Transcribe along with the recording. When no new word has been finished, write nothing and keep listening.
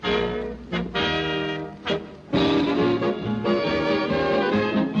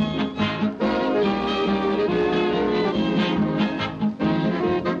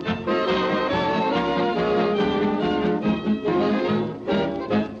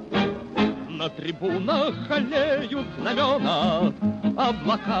На трибунах аллеют знамена,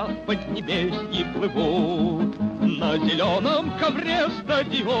 облака в поднебесье плывут, на зеленом ковре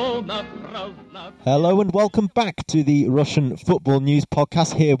стадиона. Hello and welcome back to the Russian Football News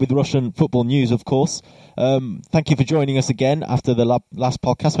podcast, here with Russian Football News, of course. Thank you for joining us again after the last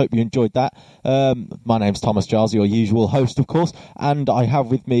podcast. Hope you enjoyed that. My name's Thomas Giles, your usual host, of course, and I have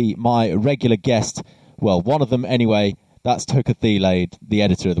with me my regular guest, well, one of them anyway, that's Tucker Thielade, the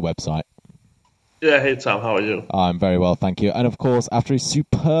editor of the website. Yeah, hey Tom, how are you? I'm very well, thank you. And of course, after his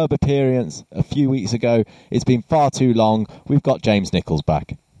superb appearance a few weeks ago, it's been far too long, we've got James Nichols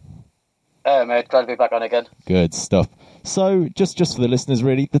back. Hey mate, glad to be back on again. Good stuff. So, just for the listeners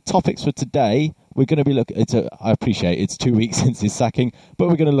really, the topics for today, we're going to be looking at, I appreciate it's 2 weeks since his sacking, but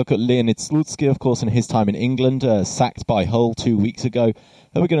we're going to look at Leonid Slutsky, of course, and his time in England, sacked by Hull 2 weeks ago.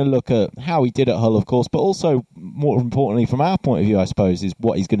 And we're going to look at how he did at Hull, of course, but also, more importantly, from our point of view, I suppose, is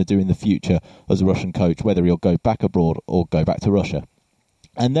what he's going to do in the future as a Russian coach, whether he'll go back abroad or go back to Russia.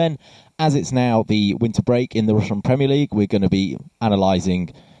 And then, as it's now the winter break in the Russian Premier League, we're going to be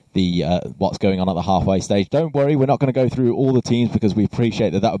analysing the what's going on at the halfway stage. Don't worry, we're not going to go through all the teams because we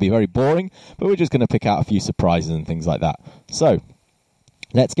appreciate that would be very boring, but we're just going to pick out a few surprises and things like that. So,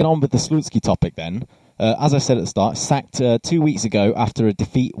 let's get on with the Slutsky topic then. As I said at the start, sacked 2 weeks ago after a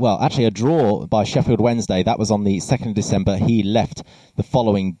defeat, well, actually a draw by Sheffield Wednesday. That was on the 2nd of December. He left the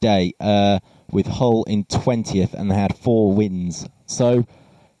following day with Hull in 20th, and they had 4 wins. So,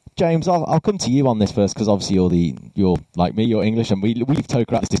 James, I'll come to you on this first because obviously you're like me, you're English, and we've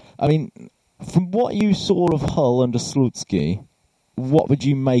Toker at this. I mean, from what you saw of Hull under Slutsky, what would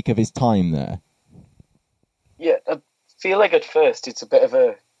you make of his time there? Yeah, I feel like at first it's a bit of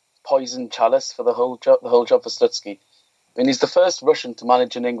a poison chalice for the whole job for Slutsky. I mean, he's the first Russian to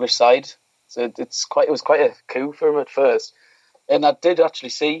manage an English side, so it was quite a coup for him at first. And I did actually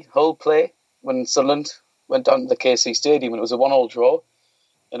see Hull play when Sunderland went down to the KC Stadium, and it was a 1-1 draw.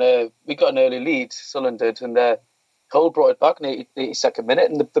 And we got an early lead, Sunderland did, and Hull brought it back in the 82nd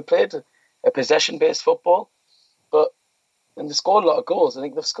minute, and they played a possession-based football. And they scored a lot of goals. I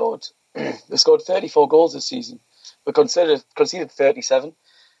think they've scored 34 goals this season, but conceded 37.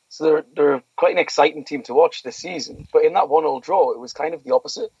 So they're quite an exciting team to watch this season. But in that 1-1 draw, it was kind of the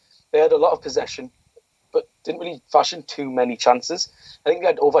opposite. They had a lot of possession, but didn't really fashion too many chances. I think they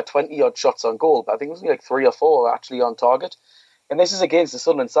had over 20-odd shots on goal, but I think it was only like 3 or 4 actually on target. And this is against the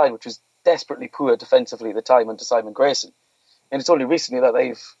Sunderland side, which was desperately poor defensively at the time under Simon Grayson. And it's only recently that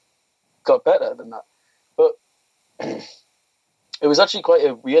they've got better than that. But it was actually quite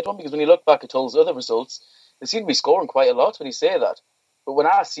a weird one, because when you look back at Hull's other results, they seem to be scoring quite a lot when you say that. But when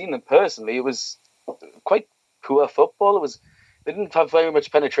I've seen them personally, it was quite poor football. They didn't have very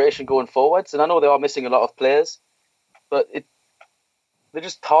much penetration going forwards, and I know they are missing a lot of players, but they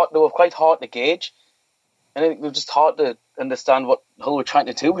were quite hard to gauge. And I think it was just hard to understand what Hull were trying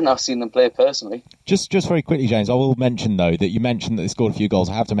to do when I've seen them play personally. Just very quickly, James, I will mention, though, that you mentioned that they scored a few goals.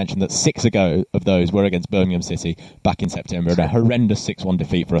 I have to mention that 6 ago of those were against Birmingham City back in September, and a horrendous 6-1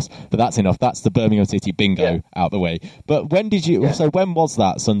 defeat for us. But that's enough. That's the Birmingham City bingo out the way. But when did you... Yeah. So when was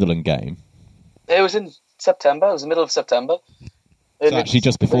that Sunderland game? It was in September. It was the middle of September. So actually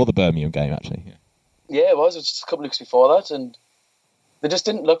just before the Birmingham game, actually. Yeah, it was. It was just a couple of weeks before that, and they just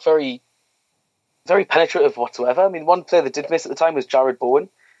didn't look very penetrative whatsoever. I mean, one player that did miss at the time was Jared Bowen,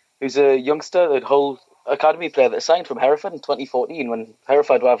 who's a youngster, a Hull academy player that signed from Hereford in 2014 when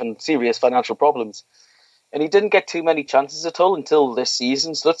Hereford were having serious financial problems. And he didn't get too many chances at all until this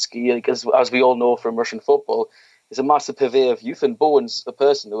season. Slutsky, as we all know from Russian football, is a massive purveyor of youth, and Bowen's a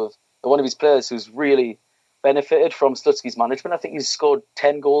person one of his players who's really benefited from Slutsky's management. I think he's scored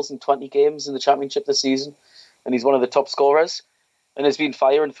 10 goals in 20 games in the Championship this season, and he's one of the top scorers. And has been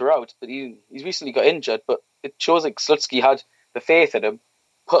firing throughout, but he's recently got injured. But it shows like Slutsky had the faith in him,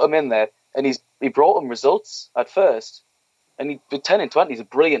 put him in there, and he brought him results at first. And with 10 and 20 is a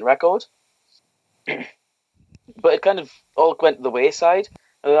brilliant record. But it kind of all went to the wayside.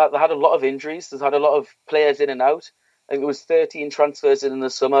 They had a lot of injuries. They had a lot of players in and out. I think there was 13 transfers in the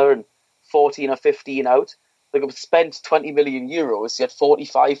summer and 14 or 15 out. They spent 20 million euros. He had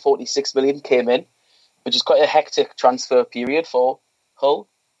 46 million came in, which is quite a hectic transfer period for Hull.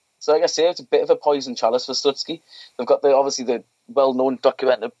 So like I say, it's a bit of a poison chalice for Slutsky. They've got the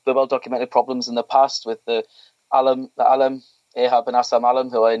well-documented problems in the past with the Ahab and Assam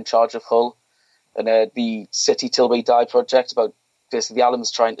Allam, who are in charge of Hull, and the City Till We Die project about basically the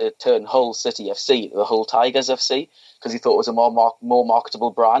Allams trying to turn Hull City FC into the Hull Tigers FC because he thought it was a more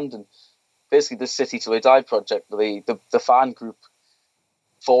marketable brand. And basically the City Till We Die project, the fan group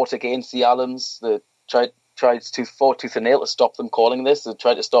fought against the Allams. They tried to fought tooth and nail to stop them calling this. They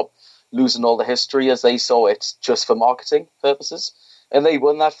tried to stop losing all the history as they saw it just for marketing purposes. And they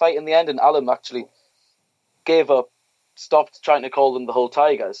won that fight in the end, and Alam actually gave up, stopped trying to call them the whole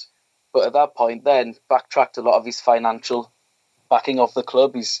Tigers. But at that point then, backtracked a lot of his financial backing of the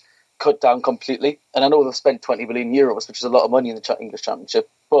club. He's cut down completely. And I know they've spent 20 million euros, which is a lot of money in the English Championship,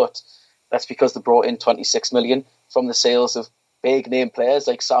 but that's because they brought in 26 million from the sales of big name players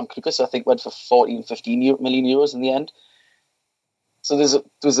like Sam Clucas, I think went for 14, 15 million euros in the end. So there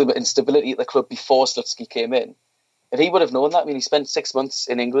was an instability at the club before Slutsky came in. And he would have known that. I mean, he spent 6 months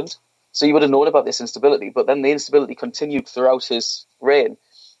in England, so he would have known about this instability. But then the instability continued throughout his reign.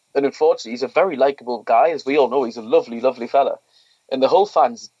 And unfortunately, he's a very likeable guy. As we all know, he's a lovely, lovely fella. And the Hull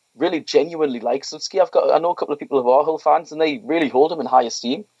fans really genuinely like Slutsky. I know a couple of people who are Hull fans, and they really hold him in high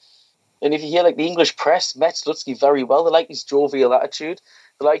esteem. And if you hear, like, the English press met Slutsky very well. They like his jovial attitude.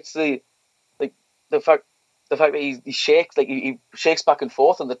 They like the fact that he shakes back and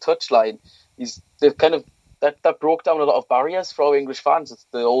forth on the touchline. That broke down a lot of barriers for our English fans. It's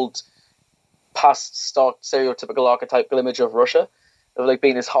the old past stock stereotypical archetypal image of Russia, of like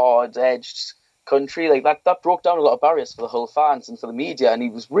being this hard-edged country. Like that broke down a lot of barriers for the Hull fans and for the media, and he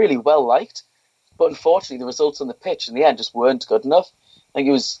was really well liked. But unfortunately, the results on the pitch in the end just weren't good enough. I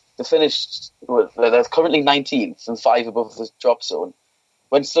think they're currently 19th and 5 above the drop zone.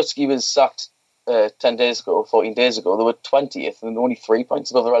 When Slutsky was sacked 14 days ago, they were 20th and only 3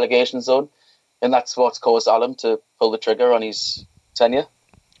 points above the relegation zone. And that's what's caused Alam to pull the trigger on his tenure.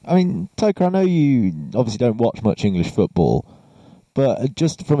 I mean, Toker, I know you obviously don't watch much English football, but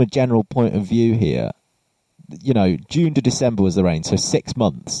just from a general point of view here, you know, June to December was the reign, so 6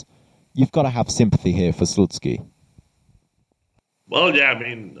 months. You've got to have sympathy here for Slutsky. Well, yeah, I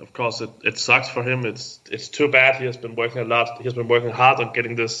mean, of course, it sucks for him. It's too bad. He has been working a lot. He's been working hard on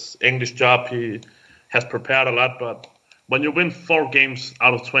getting this English job. He has prepared a lot, but when you win 4 games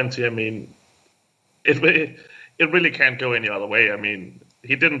out of 20, I mean, it really can't go any other way. I mean,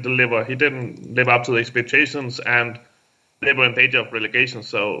 he didn't deliver. He didn't live up to the expectations, and they were in danger of relegation.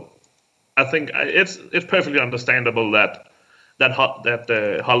 So I think it's perfectly understandable that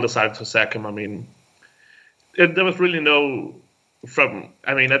Hull decided to sack him. I mean, there was really no.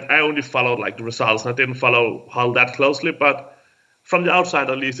 I only followed like the results, and I didn't follow Hull that closely. But from the outside,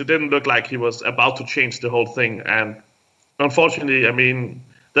 at least, it didn't look like he was about to change the whole thing. And unfortunately, I mean,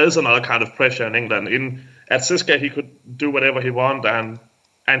 there is another kind of pressure in England. At CSKA, he could do whatever he wanted,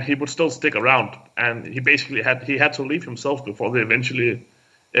 and he would still stick around. And he basically had to leave himself before he eventually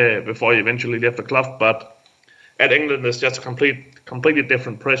left the club. But at England, it's just a completely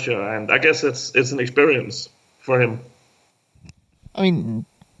different pressure, and I guess it's an experience for him. I mean,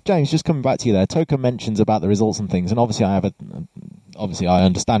 James, just coming back to you there, Toker mentions about the results and things, and obviously I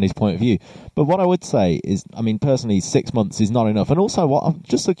understand his point of view. But what I would say is, I mean, personally, 6 months is not enough. And also, I'm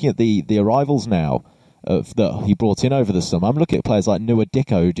just looking at the arrivals now that he brought in over the summer. I'm looking at players like Nua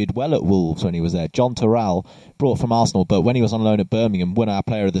Dicko, who did well at Wolves when he was there. John Terrell, brought from Arsenal, but when he was on loan at Birmingham, won our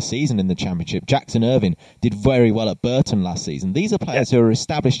player of the season in the Championship. Jackson Irvine did very well at Burton last season. These are players who are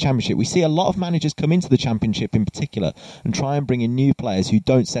established Championship. We see a lot of managers come into the Championship in particular and try and bring in new players who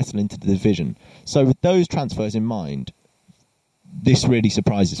don't settle into the division. So with those transfers in mind, this really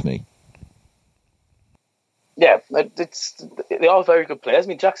surprises me. Yeah, they are very good players. I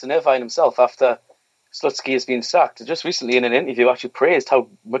mean, Jackson Irvine himself, after Slutsky has been sacked, just recently in an interview actually praised how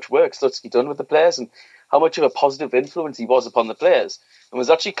much work Slutsky done with the players and how much of a positive influence he was upon the players, and was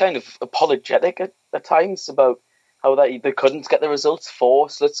actually kind of apologetic at times about how they couldn't get the results for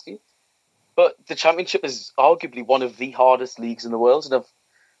Slutsky. But the Championship is arguably one of the hardest leagues in the world, and I've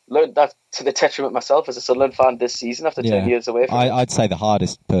learned that to the detriment myself as a Sunderland fan this season after 10 years away from it. I'd say the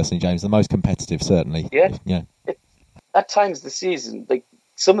hardest, personally, James. The most competitive, certainly. Yeah. At times this season, like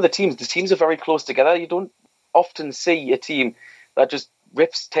some of the teams are very close together. You don't often see a team that just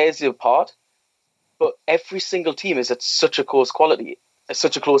tears you apart. But every single team is at such a close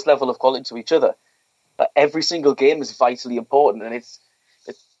level of quality to each other, that every single game is vitally important. And it's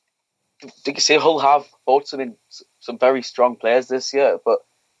you say Hull have bought some very strong players this year, but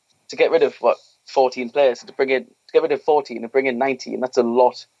to get rid of 14 players, to get rid of 14 and bring in 19, that's a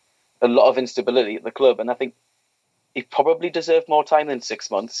lot of instability at the club. And I think he probably deserved more time than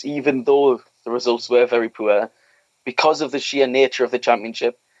 6 months, even though the results were very poor, because of the sheer nature of the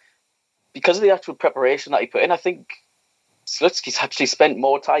Championship, because of the actual preparation that he put in. I think Slutsky's actually spent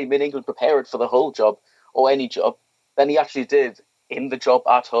more time in England prepared for the Hull job, or any job, than he actually did in the job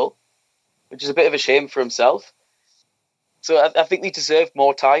at Hull, which is a bit of a shame for himself. So I think he deserved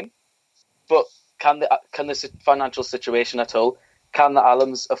more time, but can the financial situation at Hull, can the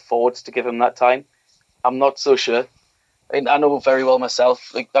Allams afford to give him that time? I'm not so sure. I mean, I know very well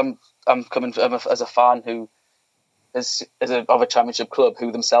myself. Like I'm coming from, as a fan who is of a championship club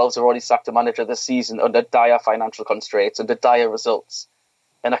who themselves have already sacked a manager this season under dire financial constraints, under dire results,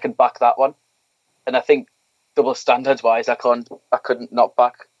 and I can back that one. And I think double standards wise, I couldn't not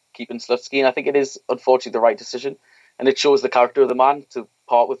back keeping Slutsky, and I think it is unfortunately the right decision, and it shows the character of the man to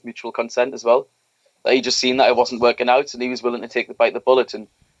part with mutual consent as well. That he just seen that it wasn't working out, and he was willing to bite the bullet and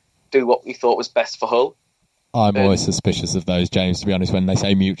do what we thought was best for Hull. I'm always suspicious of those, James, to be honest. When they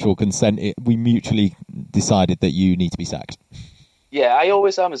say mutual consent, we mutually decided that you need to be sacked. Yeah, I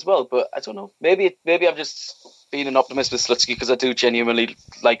always am as well, but I don't know. Maybe I'm just being an optimist with Slutsky because I do genuinely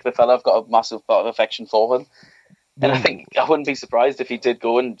like the fella. I've got a massive part of affection for him. And I think I wouldn't be surprised if he did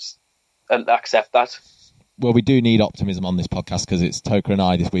go and accept that. Well, we do need optimism on this podcast because it's Toka and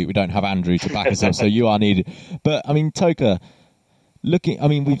I this week. We don't have Andrew to back us up, so you are needed. But, I mean, Toka...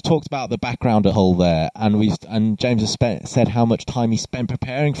 we've talked about the background at Hull there, and James has said how much time he spent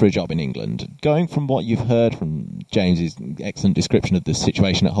preparing for a job in England. Going from what you've heard from James's excellent description of the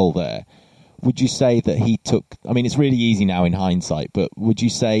situation at Hull there, would you say that he took... it's really easy now in hindsight, but would you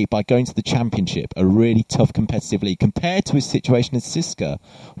say by going to the Championship, a really tough competitive league, compared to his situation in CSKA,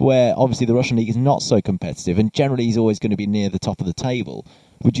 where obviously the Russian league is not so competitive, and generally he's always going to be near the top of the table,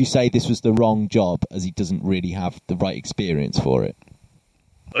 would you say this was the wrong job, as he doesn't really have the right experience for it?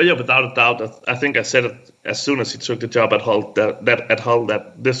 Oh yeah, without a doubt. I think I said it as soon as he took the job at Hull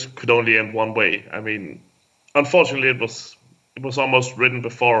that this could only end one way. I mean, unfortunately, it was almost written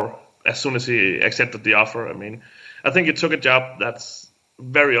before, as soon as he accepted the offer. I mean, I think he took a job that's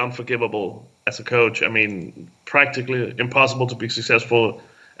very unforgivable as a coach. I mean, practically impossible to be successful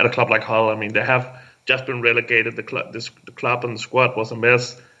at a club like Hull. I mean, they have just been relegated. The club and the squad was a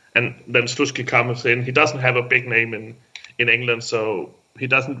mess, and then Slutsky comes in. He doesn't have a big name in England, so he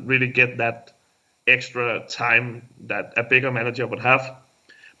doesn't really get that extra time that a bigger manager would have.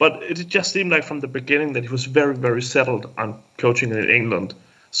 But it just seemed like from the beginning that he was very, very settled on coaching in England.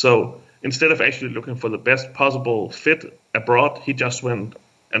 So instead of actually looking for the best possible fit abroad, he just went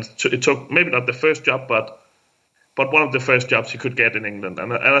and it took maybe not the first job, but one of the first jobs he could get in England.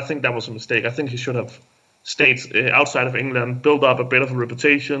 And I think that was a mistake. I think he should have stayed outside of England, built up a bit of a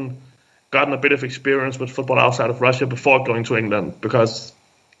reputation, gotten a bit of experience with football outside of Russia before going to England, because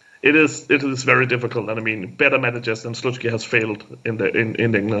it is very difficult. And I mean, better managers than Slutsky has failed in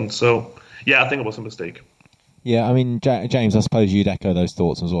England. So yeah, I think it was a mistake. Yeah, I mean, James, I suppose you'd echo those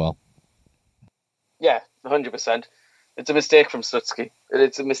thoughts as well. Yeah, 100%. It's a mistake from Slutsky.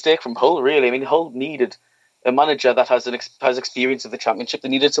 It's a mistake from Hull, really. I mean, Hull needed a manager that has experience of the Championship. They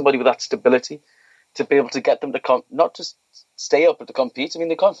needed somebody with that stability to be able to get them to not just stay up, but to compete. I mean,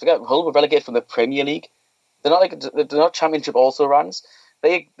 they can't forget Hull were relegated from the Premier League. They're not Championship also-rans.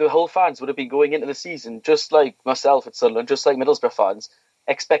 The Hull fans would have been going into the season, just like myself at Sunderland, just like Middlesbrough fans,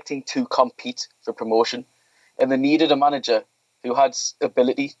 expecting to compete for promotion. And they needed a manager who had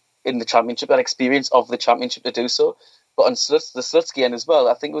ability in the Championship, had experience of the Championship to do so. But on the Slutsky end as well,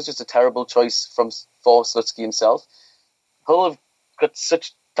 I think it was just a terrible choice for Slutsky himself. Hull have got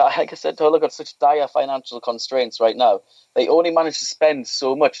such... Like I said, Hull have got such dire financial constraints right now. They only manage to spend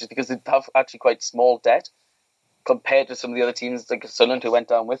so much because they have actually quite small debt compared to some of the other teams like Sunderland who went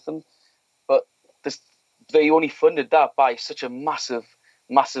down with them. But they only funded that by such a massive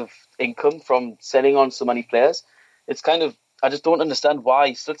income from selling on so many players. It's kind of... I just don't understand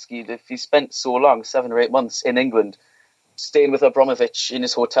why Slutsky, if he spent so long, 7 or 8 months in England, staying with Abramovich in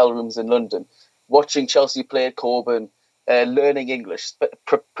his hotel rooms in London, watching Chelsea play at Coburn, learning English,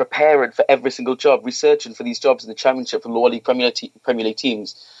 preparing for every single job, researching for these jobs in the Championship for lower league Premier League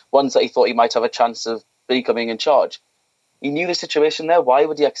teams, ones that he thought he might have a chance of becoming in charge. He knew the situation there. Why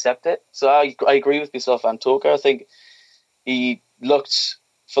would he accept it? So I agree with myself and Toka. I think he looked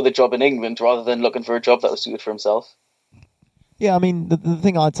for the job in England rather than looking for a job that was suited for himself. Yeah, I mean, the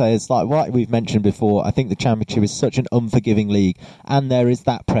thing I'd say is, like what we've mentioned before, I think the Championship is such an unforgiving league, and there is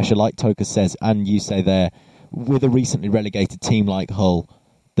that pressure, like Toka says, and you say there, with a recently relegated team like Hull,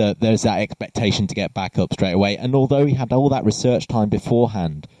 that there's that expectation to get back up straight away. And although he had all that research time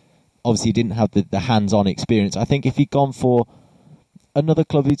beforehand, obviously he didn't have the hands-on experience. I think if he'd gone for another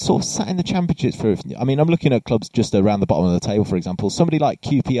club who'd sort of sat in the Championships for... I mean, I'm looking at clubs just around the bottom of the table, for example. Somebody like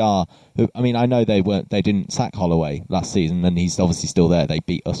QPR, who... I mean, I know they didn't sack Holloway last season, and he's obviously still there. They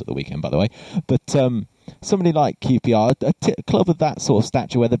beat us at the weekend, by the way. But somebody like QPR, a club of that sort of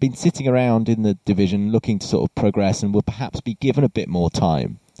stature, where they've been sitting around in the division looking to sort of progress and will perhaps be given a bit more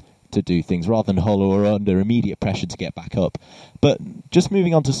time to do things, rather than Hull, who are under immediate pressure to get back up. But just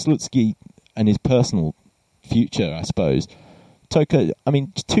moving on to Slutsky and his personal future, I suppose... Toka, I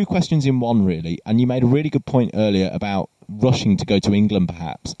mean, 2 questions in one, really. And you made a really good point earlier about rushing to go to England,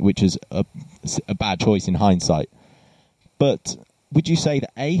 perhaps, which is a bad choice in hindsight. But would you say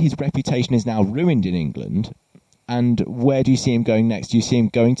that, A, his reputation is now ruined in England, and where do you see him going next? Do you see him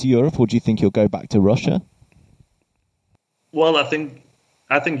going to Europe, or do you think he'll go back to Russia? Well, I think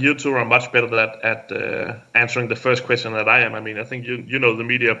you two are much better at answering the first question than I am. I mean, I think you know the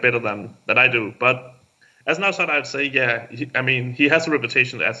media better than I do. But as an outsider, I'd say, yeah, he has a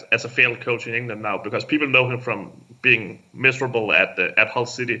reputation as a failed coach in England now, because people know him from being miserable at Hull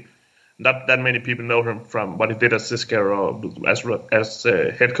City. Not that many people know him from what he did at CSKA or as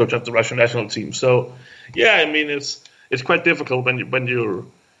head coach of the Russian national team. So, yeah, I mean, it's quite difficult when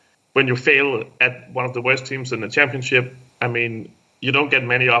you fail at one of the worst teams in the championship. I mean, you don't get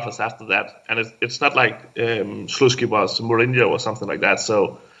many offers after that, and it's not like Slutsky was Mourinho or something like that.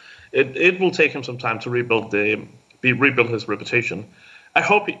 So it will take him some time to rebuild his reputation.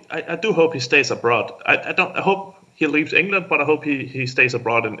 I do hope he stays abroad. I hope he leaves England, but I hope he stays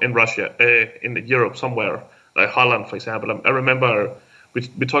abroad in Russia, in Europe somewhere, like Holland, for example. I remember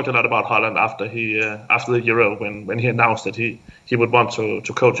we talked a lot about Holland after the Euro when he announced that he would want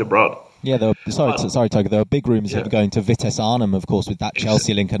to coach abroad. Yeah, sorry, Tiger. There were big rumours of going to Vitesse Arnhem, of course, with that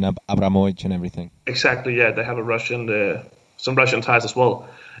Chelsea link and Abramovich and everything. Exactly. Yeah, they have some Russian ties as well,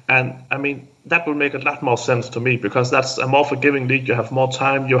 and I mean that will make a lot more sense to me, because that's a more forgiving league. You have more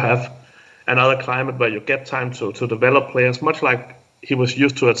time. You have another climate where you get time to develop players, much like he was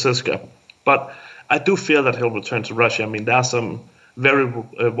used to at CSKA. But I do fear that he'll return to Russia. I mean, there are some very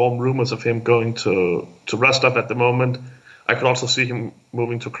warm rumors of him going to Rostov at the moment. I could also see him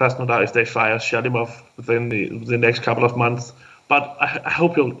moving to Krasnodar if they fire Shalimov within the next couple of months. But I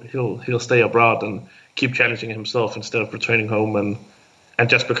hope he'll stay abroad and keep challenging himself instead of returning home and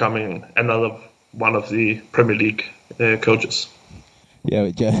just becoming another one of the Premier League coaches. Yeah,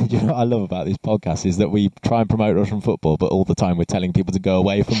 you know what I love about this podcast is that we try and promote Russian football, but all the time we're telling people to go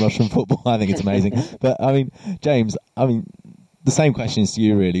away from Russian football. I think it's amazing. But, I mean, James, the same question is to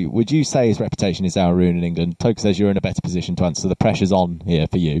you, really. Would you say his reputation is now ruined in England? Toke says you're in a better position to answer. The pressure's on here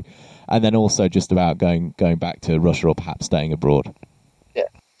for you. And then also just about going back to Russia or perhaps staying abroad. Yeah.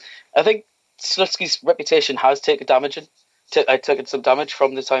 I think Slutsky's reputation has taken some damage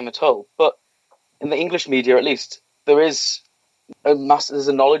from the time at Hull. But in the English media, at least, there's a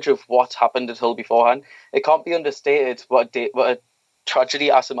knowledge of what happened at Hull beforehand. It can't be understated what a tragedy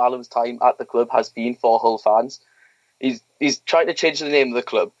Asim Alam's time at the club has been for Hull fans. He's tried to change the name of the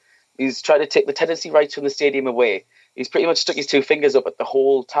club. He's tried to take the tenancy rights from the stadium away. He's pretty much stuck his two fingers up at the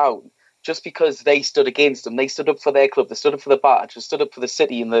whole town just because they stood against him. They stood up for their club. They stood up for the badge. They stood up for the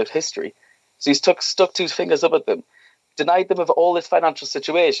city and the history. So he's stuck two fingers up at them, denied them of all this financial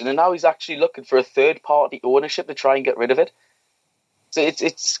situation, and now he's actually looking for a third-party ownership to try and get rid of it. So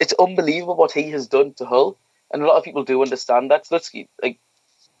it's unbelievable what he has done to Hull, and a lot of people do understand that. Slutsky,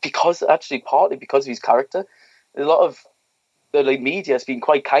 partly because of his character, a lot of the media has been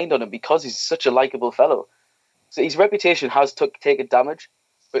quite kind on him because he's such a likeable fellow. So his reputation has taken damage,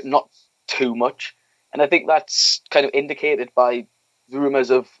 but not too much. And I think that's kind of indicated by rumours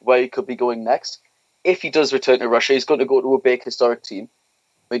of where he could be going next. If he does return to Russia, he's going to go to a big historic team,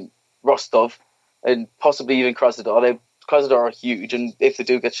 Rostov, and possibly even Krasnodar. Krasnodar are huge, and if they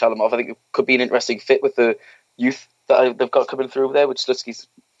do get Shalimov, I think it could be an interesting fit with the youth that they've got coming through there, which Slutsky's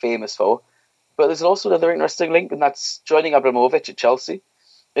famous for. But there's also another interesting link, and that's joining Abramovich at Chelsea.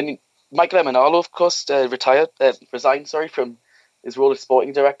 And Michael Emenalo, of course, resigned from his role as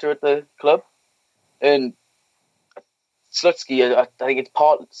sporting director at the club. And Slutsky, I think it's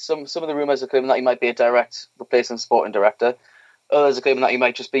some of the rumours are claiming that he might be a direct replacement sporting director. Others are claiming that he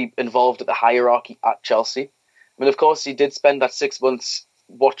might just be involved at the hierarchy at Chelsea. I mean, of course, he did spend that 6 months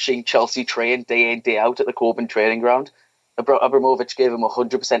watching Chelsea train day in, day out at the Coburn training ground. Abramovich gave him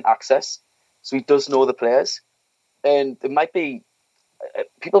 100% access, so he does know the players. And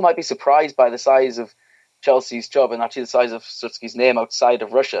people might be surprised by the size of Chelsea's job and actually the size of Slutsky's name outside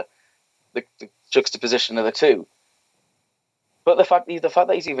of Russia, the juxtaposition of the two. But the fact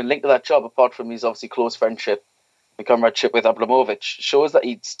that he's even linked to that job, apart from his obviously close friendship and comradeship with Abramovich, shows that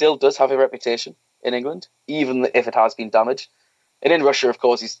he still does have a reputation in England, even if it has been damaged. And in Russia, of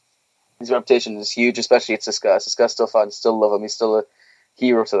course, his reputation is huge, especially at CSKA. CSKA still fans still love him. He's still a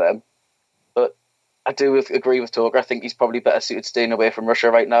hero to them. But I do agree with Toker. I think he's probably better suited staying away from Russia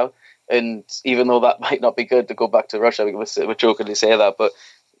right now. And even though that might not be good to go back to Russia, we're jokingly say that, but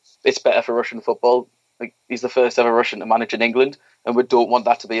it's better for Russian football. Like, he's the first ever Russian to manage in England, and we don't want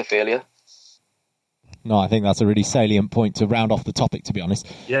that to be a failure. No, I think that's a really salient point to round off the topic, to be honest.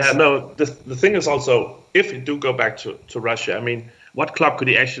 Yeah, no, the thing is also, if he do go back to Russia, I mean, what club could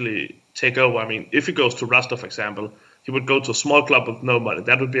he actually take over? I mean, if he goes to Rostov, for example, he would go to a small club with no money.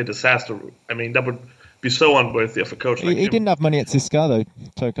 That would be a disaster. I mean, that would be so unworthy of a coach like him. He didn't have money at CSKA, though,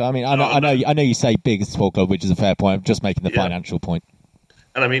 Toka. I mean, I know you say big small club, which is a fair point. I'm just making the financial point.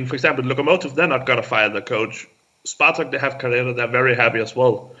 And I mean, for example, Lokomotiv, they're not going to fire the coach. Spartak, they have Carrera, they're very happy as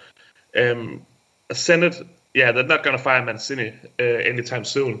well. Zenit, they're not going to fire Mancini anytime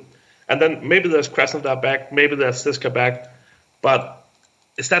soon. And then maybe there's Krasnodar back, maybe there's CSKA back, but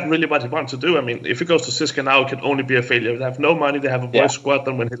is that really what he wants to do? I mean, if he goes to CSKA now, it can only be a failure. They have no money, they have a worse squad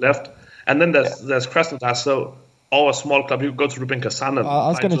than when he left. And then there's Krasnodar, or a small club, he could go to Rubin Kazan. I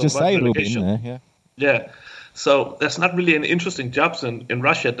was going to just say Rubin there, Yeah. So there's not really any interesting jobs in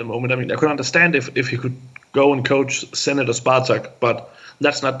Russia at the moment. I mean, I could understand if he could go and coach Zenit or Spartak, but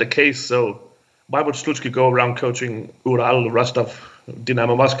that's not the case. So why would Slutsky go around coaching Ural, Rostov,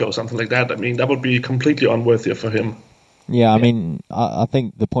 Dynamo Moscow, something like that? I mean, that would be completely unworthy for him. Yeah, I mean, I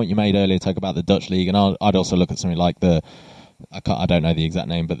think the point you made earlier, talk about the Dutch league, and I'd also look at something like I don't know the exact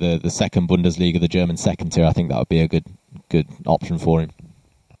name, but the second Bundesliga, the German second tier. I think that would be a good option for him.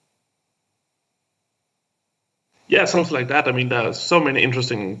 Yeah, something like that. I mean, there's so many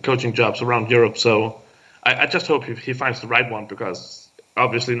interesting coaching jobs around Europe, so I just hope he finds the right one, because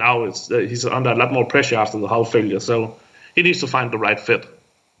obviously now he's under a lot more pressure after the Hull failure, so he needs to find the right fit.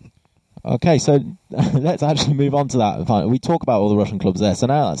 Okay, so let's actually move on to that. We talk about all the Russian clubs there, so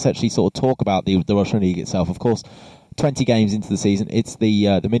now let's actually sort of talk about the Russian league itself. Of course, 20 games into the season, it's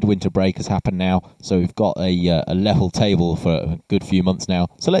the midwinter break has happened now, so we've got a level table for a good few months now.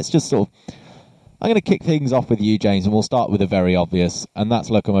 So let's just sort of... I'm going to kick things off with you, James, and we'll start with the very obvious, and that's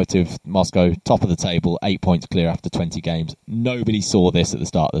Lokomotiv Moscow, top of the table, 8 points clear after 20 games. Nobody saw this at the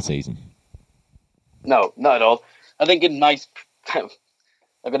start of the season. No, not at all. I think in my...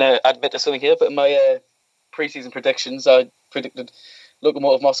 I'm going to admit to something here, but in my pre-season predictions, I predicted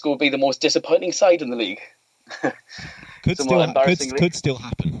Lokomotiv Moscow would be the most disappointing side in the league. Could still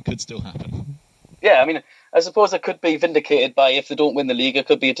happen. Yeah, I mean, I suppose it could be vindicated by if they don't win the league, it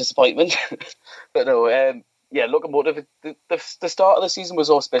could be a disappointment. But no, Lokomotiv, the start of the season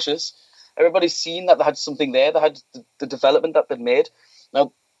was auspicious. Everybody's seen that they had something there. They had the development that they'd made.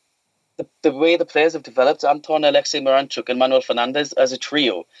 Now, the way the players have developed, Anton, Alexei Miranchuk and Manuel Fernandez as a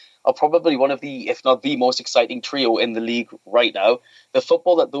trio are probably one of the, if not the most exciting trio in the league right now. The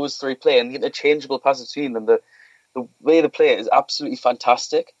football that those three play and the interchangeable passes between them, the way they play is absolutely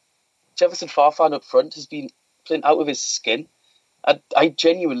fantastic. Jefferson Farfan up front has been playing out of his skin. I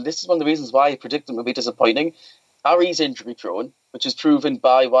genuinely, this is one of the reasons why I predict him to be disappointing. Ari's injury prone, which is proven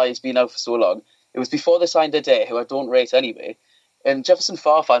by why he's been out for so long. It was before they signed Adair, who I don't rate anyway. And Jefferson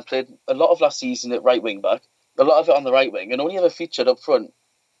Farfan played a lot of last season at right wing back, a lot of it on the right wing, and only ever featured up front,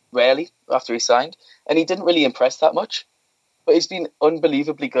 rarely, after he signed. And he didn't really impress that much. But he's been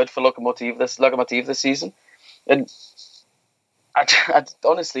unbelievably good for Lokomotiv this season. And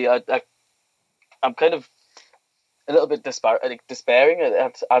honestly, I'm kind of a little bit despairing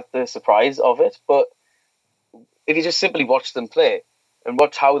at the surprise of it. But if you just simply watch them play and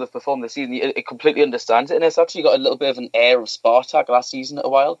watch how they've performed this season, it completely understands it. And it's actually got a little bit of an air of Spartak last season at a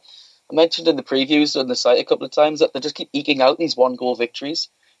while. I mentioned in the previews on the site a couple of times that they just keep eking out these 1-goal victories.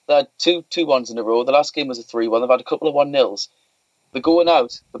 They had 2-1s in a row. The last game was a 3-1. They've had a couple of 1-0s. They're going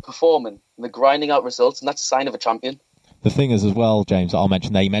out, they're performing, and they're grinding out results, and that's a sign of a champion. The thing is as well, James, I'll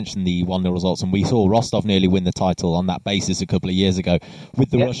mention, they mentioned the 1-0 results, and we saw Rostov nearly win the title on that basis a couple of years ago. With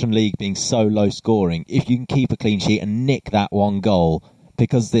the Russian league being so low scoring, if you can keep a clean sheet and nick that 1 goal,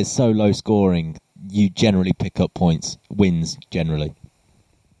 because there's so low scoring, you generally pick up points, wins generally.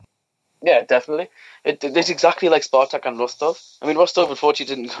 Yeah, definitely. It's exactly like Spartak and Rostov. I mean, Rostov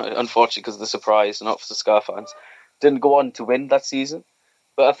unfortunately because of the surprise, not for the Scar fans, didn't go on to win that season.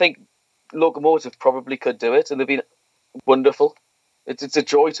 But I think Lokomotiv probably could do it, and they've been wonderful. It's a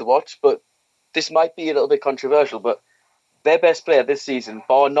joy to watch, but this might be a little bit controversial, but their best player this season,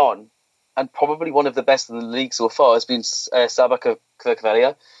 bar none, and probably one of the best in the league so far, has been Saba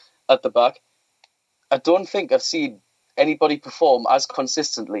Kverkvelia at the back. I don't think I've seen anybody perform as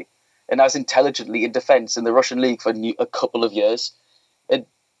consistently and as intelligently in defence in the Russian league for a couple of years.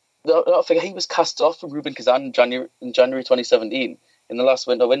 I think he was cast off from Rubin Kazan in January 2017 in the last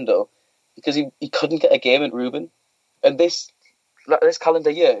window because he couldn't get a game at Rubin. And this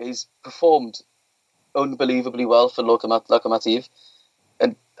calendar year, he's performed unbelievably well for Lokomotiv.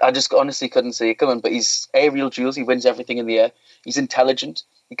 And I just honestly couldn't see it coming. But he's aerial duels. He wins everything in the air. He's intelligent.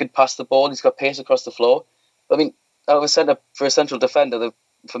 He can pass the ball. He's got pace across the floor. I mean, for a central defender,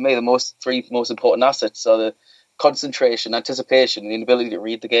 for me, the three most important assets are the concentration, anticipation, and the ability to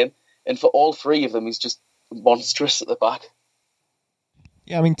read the game. And for all three of them, he's just monstrous at the back.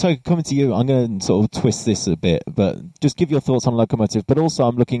 Yeah, I mean, Toke, coming to you, I'm going to sort of twist this a bit, but just give your thoughts on Lokomotiv. But also,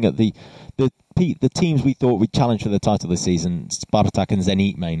 I'm looking at the teams we thought we'd challenge for the title this season, Spartak and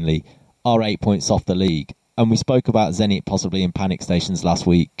Zenit mainly, are 8 points off the league. And we spoke about Zenit possibly in panic stations last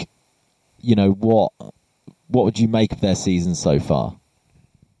week. You know, what would you make of their season so far?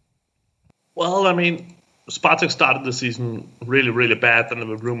 Well, I mean, Spartak started the season really, really bad, and there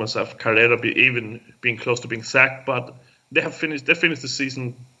were rumors of Carrera even being close to being sacked, but they finished the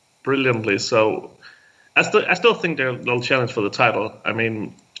season brilliantly. So I still think they'll challenge for the title. I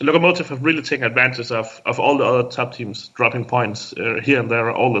mean, Lokomotiv have really taken advantage of all the other top teams dropping points here and there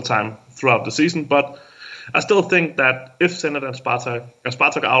all the time throughout the season, but I still think that if Zenit and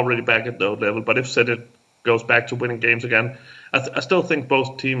Spartak are already back at the old level, but if Zenit goes back to winning games again, I still think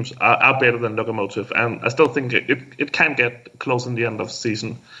both teams are better than Lokomotiv, and I still think it can get close in the end of the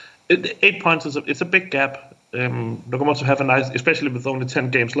season. 8 points it's a big gap. Lokomotiv have a nice, especially with only 10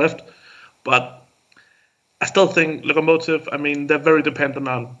 games left, but I still think Lokomotiv, I mean, they're very dependent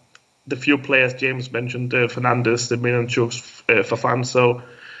on the few players James mentioned, Fernandes, the Miranchuk, Fafan, so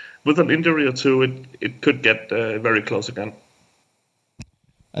with an injury or two, it could get very close again.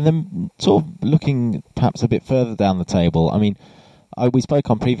 And then sort of looking perhaps a bit further down the table, I mean, we spoke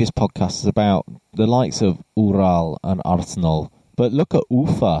on previous podcasts about the likes of Ural and Arsenal, but look at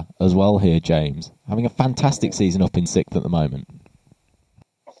Ufa as well here, James, having a fantastic season up in 6th at the moment.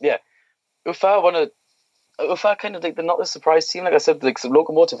 Yeah, Ufa kind of like, they're not the surprise team. Like I said, like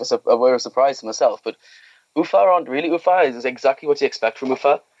Lokomotiv were a surprise to myself, but Ufa aren't really. Ufa is exactly what you expect from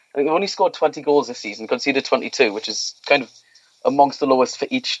Ufa. I think they've only scored 20 goals this season, conceded 22, which is kind of amongst the lowest for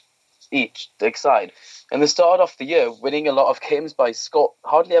each side. And they started off the year winning a lot of games by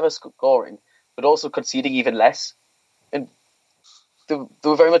hardly ever scoring, but also conceding even less. And they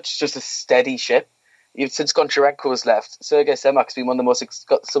were very much just a steady ship. Even since Goncharenko was left, Sergei Semak's been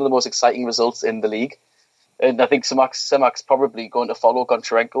got some of the most exciting results in the league. And I think Semak's probably going to follow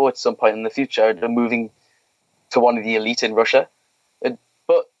Goncharenko at some point in the future and moving to one of the elite in Russia.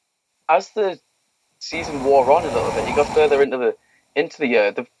 But as the season wore on a little bit, you got further into the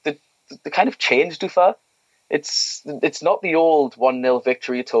year, they kind of changed Ufa. It's not the old 1-0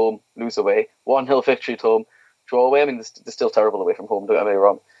 victory at home, lose away, 1-0 victory at home, draw away. I mean, they're still terrible away from home, don't get me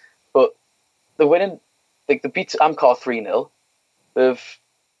wrong. But they're winning, like, they beat Amkar 3-0. They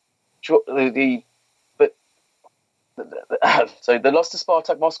lost to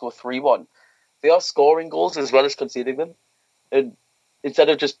Spartak Moscow 3-1. They are scoring goals as well as conceding them. And instead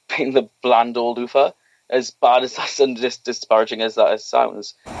of just being the bland old Ufa, as bad as that and disparaging as that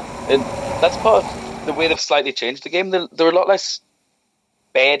sounds. And that's part of the way they've slightly changed the game. They're a lot less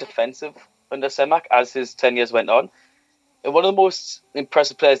bare defensive under Semak as his 10 years went on. And one of the most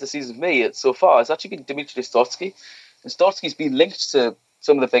impressive players this season for me so far has actually been Dmitry Stotsky. And Stotsky's been linked to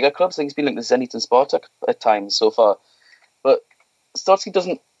some of the bigger clubs. I think he's been linked to Zenit and Spartak at times so far. But Stotsky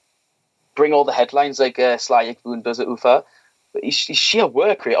doesn't bring all the headlines like Slavik Boone does at Ufa. But his sheer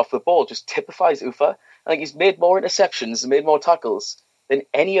work rate off the ball just typifies Ufa. I think he's made more interceptions and made more tackles than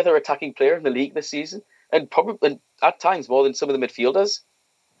any other attacking player in the league this season, and probably at times more than some of the midfielders.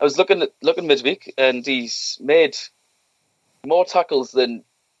 I was looking midweek, and he's made more tackles than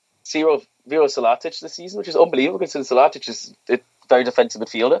Viro Salatic this season, which is unbelievable considering Salatic is a very defensive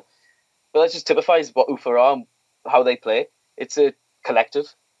midfielder. But that just typifies what Ufa are and how they play. It's a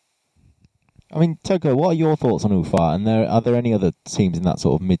collective. I mean, Toko, what are your thoughts on Ufa? And are there any other teams in that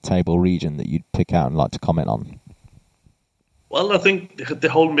sort of mid-table region that you'd pick out and like to comment on? Well, I think the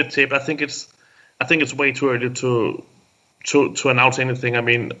whole mid-table, I think it's way too early to announce anything. I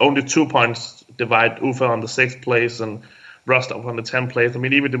mean, only 2 points divide Ufa on the 6th place and Rostov on the 10th place. I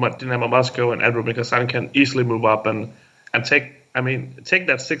mean, even Dynamo Moscow and Adro Kazan can easily move up and take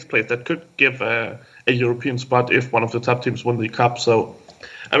that 6th place. That could give a European spot if one of the top teams win the cup. So,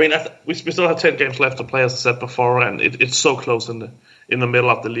 I mean, we still have 10 games left to play, as I said before, and it's so close in the middle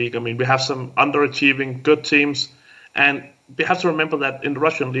of the league. I mean, we have some underachieving good teams, and we have to remember that in the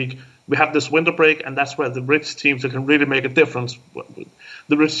Russian league, we have this winter break, and that's where the rich teams that can really make a difference,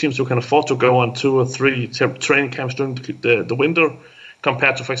 the rich teams who can afford to go on 2 or 3 training camps during the winter,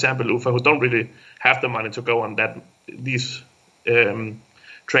 compared to, for example, Ufa, who don't really have the money to go on these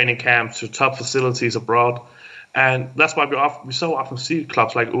training camps to top facilities abroad. And that's why we so often see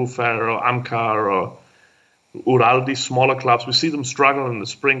clubs like Ufa or Amkar or Ural, these smaller clubs, we see them struggle in the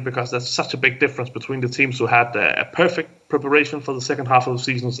spring because there's such a big difference between the teams who had a perfect preparation for the second half of the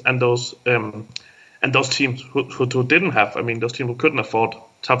seasons and those teams who didn't have. I mean, those teams who couldn't afford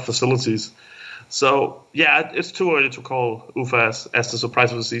top facilities. So, yeah, it's too early to call Ufa as the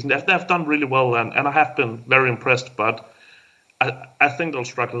surprise of the season. They've done really well, and I have been very impressed, but I think they'll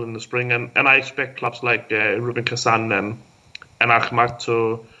struggle in the spring, and I expect clubs like Rubin Kazan and Akhmat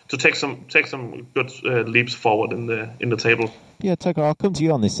to take some good leaps forward in the table. Yeah, Tucker, I'll come to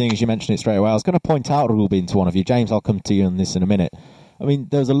you on this thing as you mentioned it straight away. I was going to point out Rubin to one of you. James, I'll come to you on this in a minute. I mean,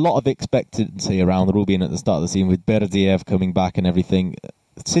 there's a lot of expectancy around Rubin at the start of the season with Berdiev coming back and everything.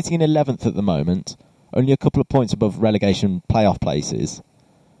 Sitting in 11th at the moment, only a couple of points above relegation playoff places.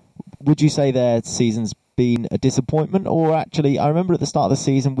 Would you say their season's been a disappointment, or actually, I remember at the start of the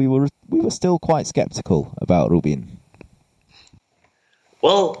season we were still quite sceptical about Rubin?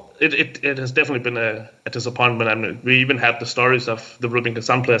 Well, it has definitely been a disappointment. I mean, we even had the stories of the Rubin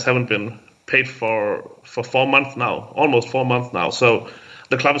Kazan players haven't been paid for 4 months now, almost 4 months now. So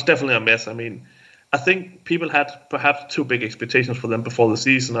the club is definitely a mess. I mean, I think people had perhaps too big expectations for them before the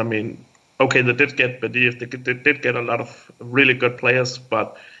season. I mean, okay, they did get Berdiev, they did get a lot of really good players,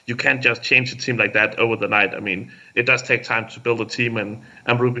 but you can't just change a team like that over the night. I mean, it does take time to build a team, and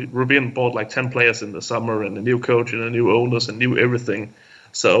Rubin bought like 10 players in the summer, and a new coach and a new owners and new everything.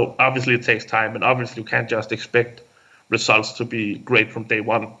 So obviously it takes time, and obviously you can't just expect results to be great from day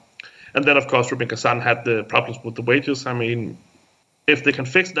one. And then, of course, Rubin Kazan had the problems with the wages. I mean, if they can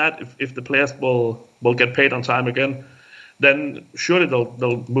fix that, if the players will get paid on time again, then surely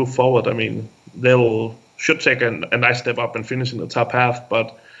they'll move forward. I mean, should take a nice step up and finish in the top half.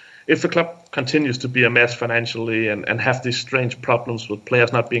 But if the club continues to be a mess financially and have these strange problems with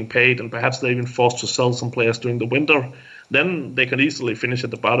players not being paid, and perhaps they're even forced to sell some players during the winter, then they can easily finish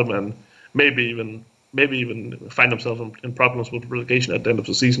at the bottom and maybe even find themselves in problems with relegation at the end of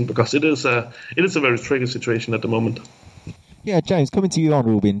the season, because it is a very tricky situation at the moment. Yeah, James, coming to you on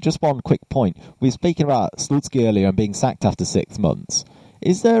Rubin, just one quick point. We were speaking about Slutsky earlier and being sacked after 6 months.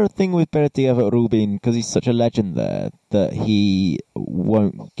 Is there a thing with Berdiev at Rubin, because he's such a legend there, that he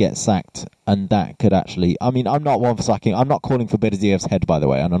won't get sacked, and that could actually... I mean, I'm not one for sacking... I'm not calling for Berdiev's head, by the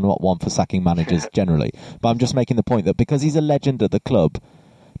way, and I'm not one for sacking managers generally, but I'm just making the point that because he's a legend at the club,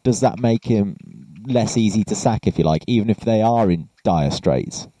 does that make him less easy to sack, if you like, even if they are in dire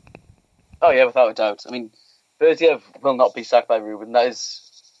straits? Oh, yeah, without a doubt. I mean, Berdiev will not be sacked by Rubin. That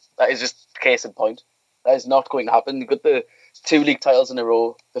is just case in point. That is not going to happen. You've got the 2 league titles in a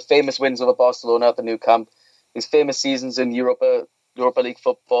row, the famous wins over Barcelona at the Nou Camp, his famous seasons in Europa League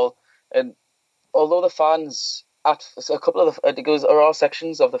football. And although the fans, at a couple of there are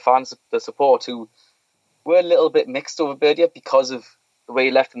sections of the fans, the support, who were a little bit mixed over Berdiev because of the way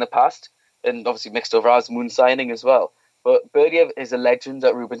he left in the past, and obviously mixed over Azmoun signing as well. But Berdiev is a legend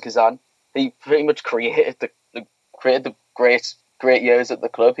at Rubin Kazan. He pretty much created the great years at the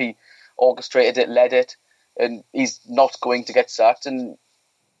club. He orchestrated it, led it, and he's not going to get sacked. And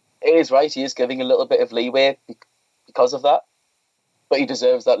it is right, he is giving a little bit of leeway because of that, but he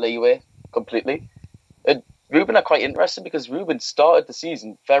deserves that leeway completely. And Rubin are quite interesting because Rubin started the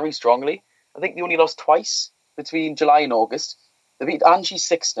season very strongly. I think they only lost twice between July and August. They beat Anji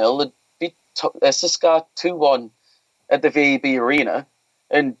 6-0, they beat CSKA 2-1 at the VEB Arena,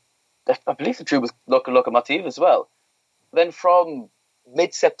 and I believe they drew with Lokomotiv as well. Then from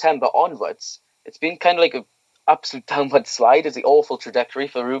mid-September onwards, it's been kind of like an absolute downward slide. It's the awful trajectory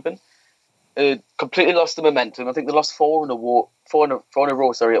for Rubin. Completely lost the momentum. I think they lost four in a row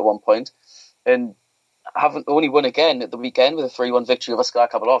at one point, and haven't only won again at the weekend with a 3-1 victory over SKA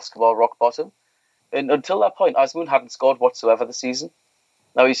Kabalovsk while rock bottom. And until that point, Azmoun hadn't scored whatsoever this season.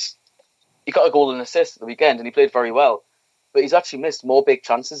 Now he got a goal and assist at the weekend, and he played very well. But he's actually missed more big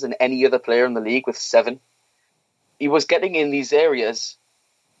chances than any other player in the league with 7. He was getting in these areas,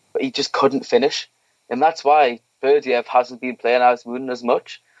 but he just couldn't finish. And that's why Berdiev hasn't been playing Azmoun as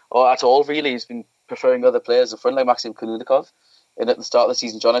much, or at all really. He's been preferring other players in front, like Maxim Kunulikov, and at the start of the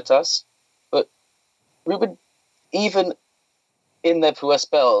season, Jonatas. But Rubin, even in their poor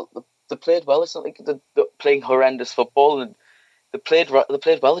spell, they played well. It's not like they're playing horrendous football, and they played well.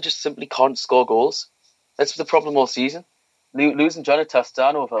 They just simply can't score goals. That's the problem all season. Losing Jonatas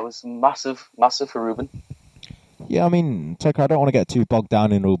Danova was massive for Rubin. Yeah, I mean, Tucker, I don't want to get too bogged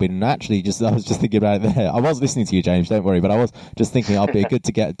down in Rubin. And actually, I was just thinking about it there. I was listening to you, James, don't worry, but I was just thinking it'd be good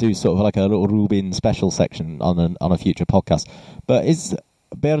to do sort of like a little Rubin special section on a future podcast. But is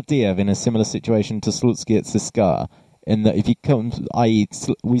Berdiev in a similar situation to Slutsky at CSKA, in that if he comes, i.e.,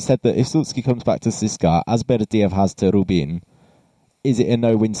 we said that if Slutsky comes back to CSKA, as Berdiev has to Rubin, is it a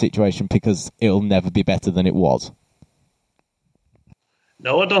no-win situation because it'll never be better than it was?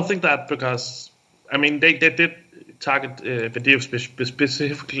 No, I don't think that, because, I mean, they did target Berdiev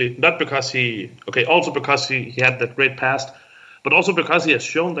specifically, not because also because he had that great past, but also because he has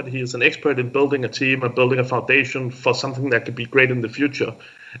shown that he is an expert in building a team and building a foundation for something that could be great in the future.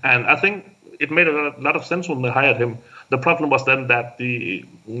 And I think it made a lot of sense when they hired him. The problem was then that the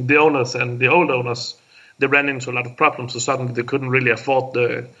owners and the old owners, they ran into a lot of problems, so suddenly they couldn't really afford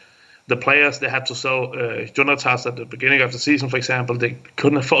the players. They had to sell Jonatas at the beginning of the season, for example. They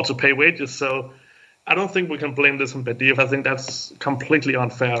couldn't afford to pay wages, so I don't think we can blame this on Badiv. I think that's completely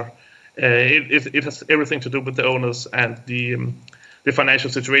unfair. It has everything to do with the owners and the financial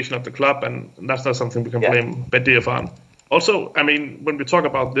situation of the club, and that's not something we can blame Badiv on. Also, I mean, when we talk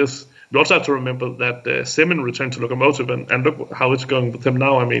about this, we also have to remember that Semin returned to Lokomotiv, and look how it's going with him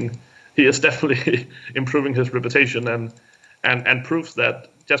now. I mean, he is definitely improving his reputation and proves that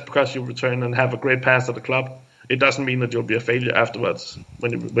just because you return and have a great past at the club, it doesn't mean that you'll be a failure afterwards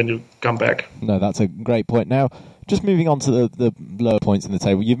when you come back. No, that's a great point. Now, just moving on to the lower points in the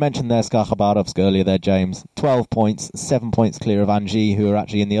table. You've mentioned there SKA Khabarovsk earlier there, James. 12 points, 7 points clear of Anji, who are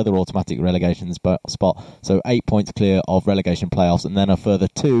actually in the other automatic relegation spot. So 8 points clear of relegation playoffs, and then a further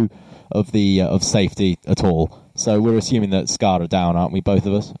 2 of safety at all. So we're assuming that SKA are down, aren't we, both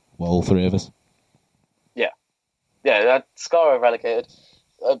of us? Well, all 3 of us. Yeah, SKA are relegated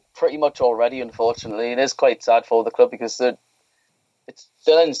pretty much already, unfortunately. It is quite sad for the club because the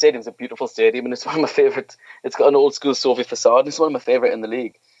Lennon Stadium is a beautiful stadium, and it's one of my favourite. It's got an old school Soviet facade, and it's one of my favourite in the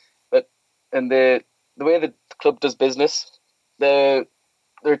league. And the way the club does business, they're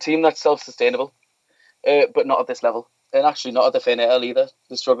a team that's self-sustainable, but not at this level, and actually not at the FNL either.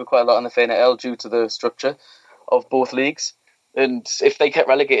 They struggle quite a lot in the FNL due to the structure of both leagues. And if they get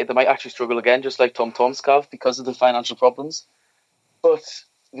relegated, they might actually struggle again, just like Tomsk because of the financial problems. But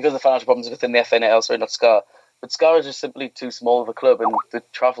because of the financial problems within the FNL, sorry, not SKA. But SKA is just simply too small of a club, and the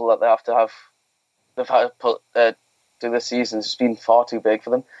travel that they've had to put do this season has been far too big for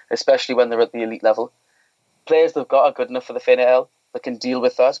them, especially when they're at the elite level. Players they've got are good enough for the FNL that can deal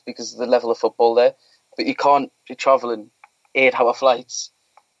with that because of the level of football there. But you can't be travelling 8-hour flights,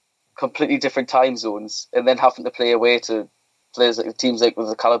 completely different time zones, and then having to play away to players like teams like with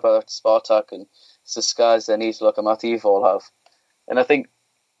the caliber Spartak and CSKA, Zenit, Lokomotiv all have. And I think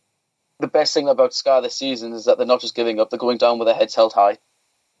the best thing about SKA this season is that they're not just giving up, they're going down with their heads held high.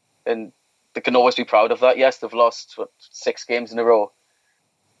 And they can always be proud of that. Yes, they've lost 6 games in a row.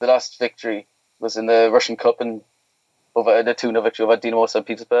 The last victory was in the Russian Cup and over the 2-0 victory over Dynamo St.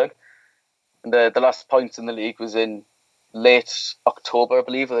 Petersburg. And the last point in the league was in late October, I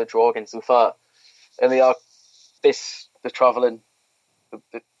believe, with a draw against Ufa. And the travelling,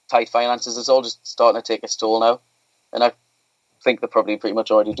 the tight finances, it's all just starting to take its toll now. And I think they're probably pretty much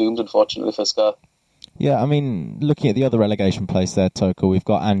already doomed, unfortunately, for SKA. Yeah, I mean, looking at the other relegation place there, Toka, we've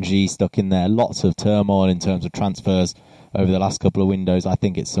got Anji stuck in there. Lots of turmoil in terms of transfers over the last couple of windows. I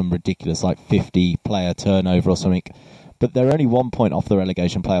think it's some ridiculous, 50-player turnover or something. But they're only 1 point off the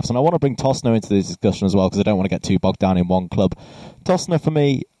relegation playoffs. And I want to bring Tosno into this discussion as well, because I don't want to get too bogged down in one club. Tosno, for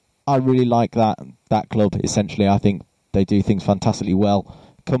me, I really like that club, essentially. I think they do things fantastically well,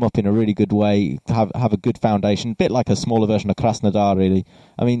 come up in a really good way, have a good foundation, a bit like a smaller version of Krasnodar, really.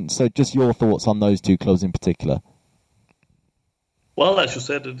 I mean, so just your thoughts on those 2 clubs in particular. Well, as you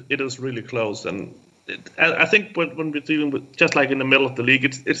said, it is really close. And I think when we're dealing with, just like in the middle of the league,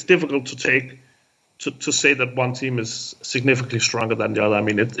 it's difficult to say that one team is significantly stronger than the other. I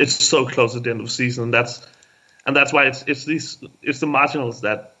mean, it's so close at the end of the season, and that's why it's the marginals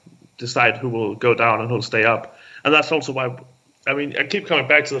that decide who will go down and who will stay up. And that's also why, I mean, I keep coming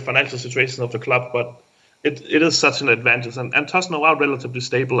back to the financial situation of the club, but it is such an advantage. And Tosno are relatively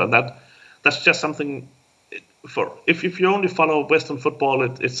stable, and that's just something if you only follow Western football,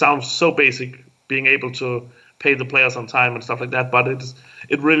 it sounds so basic, being able to pay the players on time and stuff like that, but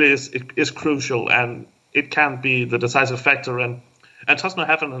it really is crucial, and it can be the decisive factor. And Tosno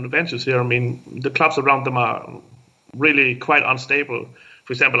have an advantage here. I mean, the clubs around them are really quite unstable.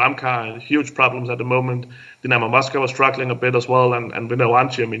 For example, Amkar, huge problems at the moment. Dynamo Moscow was struggling a bit as well, and we know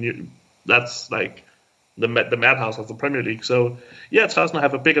Anchi. I mean, that's like the madhouse of the Premier League. So, yeah, Tosno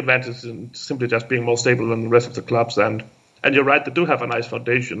have a big advantage in simply just being more stable than the rest of the clubs. And you're right, they do have a nice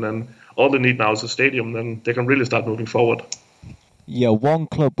foundation, and all they need now is a stadium, then they can really start moving forward. Yeah, one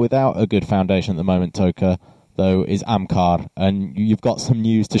club without a good foundation at the moment, Toka, though, is Amkar, and you've got some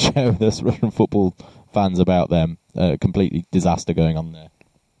news to share with us Russian football fans about them. Completely disaster going on there.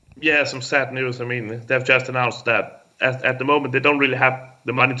 Yeah, some sad news. I mean, they've just announced that at the moment they don't really have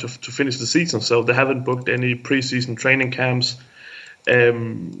the money to finish the season, so they haven't booked any pre-season training camps,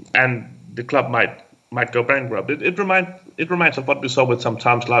 and the club might go bankrupt. It reminds of what we saw with some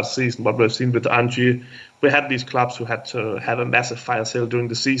times last season, what we've seen with Anji. We had these clubs who had to have a massive fire sale during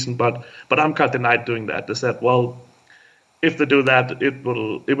the season, but Amkar denied doing that. They said, well, if they do that, it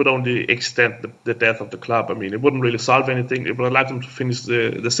would only extend the death of the club. I mean, it wouldn't really solve anything. It would allow them to finish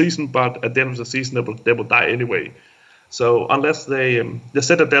the season, but at the end of the season, they will die anyway. So unless they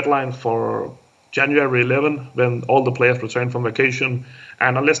set a deadline for January 11, when all the players return from vacation,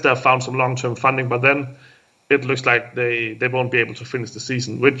 and unless they have found some long-term funding by then, it looks like they won't be able to finish the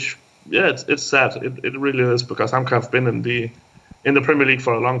season. Which, yeah, it's sad. It really is, because Amcar have been in the Premier League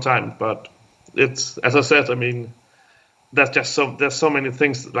for a long time. But it's, as I said, I mean, there's so many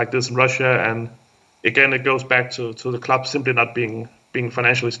things like this in Russia, and again, it goes back to the club simply not being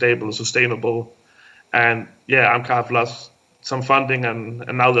financially stable and sustainable. And yeah, Amcar have lost some funding, and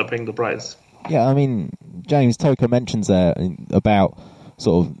now they're paying the price. Yeah, I mean, James, Toker mentions there about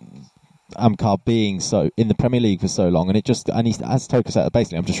sort of Amcar being so in the Premier League for so long, and as Toker said,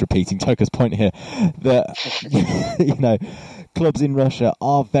 basically, I'm just repeating Toker's point here, that clubs in Russia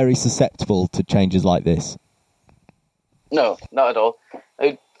are very susceptible to changes like this. No, not at all.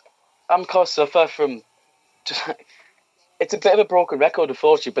 Amcar suffer from. It's a bit of a broken record,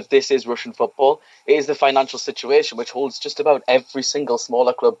 unfortunately, but this is Russian football. It is the financial situation which holds just about every single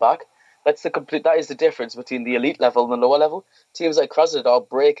smaller club back. That is the difference between the elite level and the lower level. Teams like Krasnodar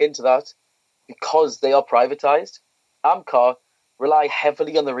break into that because they are privatised. Amcar rely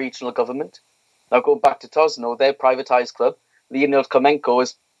heavily on the regional government. Now, going back to Tosno, their privatised club, Leonid Komenko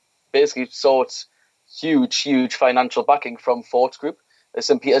has basically sought huge financial backing from Fort Group, a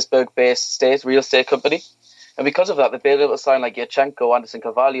St. Petersburg-based real estate company. And because of that, they've been able to sign like Yurchenko, Anderson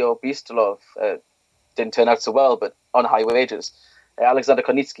Carvalho, Bistolov, didn't turn out so well, but on high wages. Alexander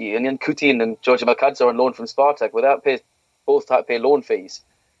Konitsky, and Kutin and Georgi Malkadze are on loan from Spartak, where both have to pay loan fees.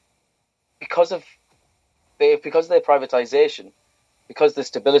 Because of their privatisation, because of the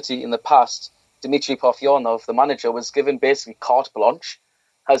stability in the past, Dmitry Pofyonov, the manager, was given basically carte blanche,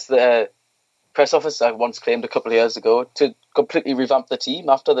 as the press officer once claimed a couple of years ago, to completely revamp the team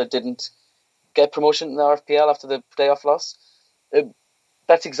after they didn't get promotion in the RFPL after the playoff loss.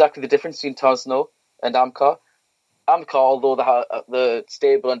 That's exactly the difference between Tosno and Amcar. Amcar, although the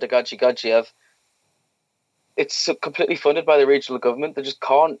stable under Gadji Gadjiev, it's completely funded by the regional government. They just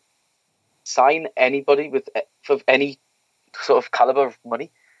can't sign anybody for any sort of caliber of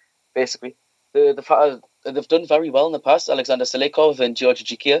money, basically. They've done very well in the past. Alexander Selekov and Georgi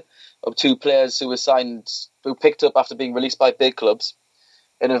Jikia are two players who picked up after being released by big clubs,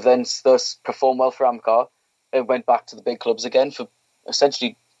 and have then thus performed well for Amcar and went back to the big clubs again for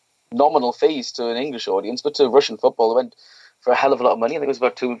essentially nominal fees to an English audience, but to Russian football, they went for a hell of a lot of money. I think it was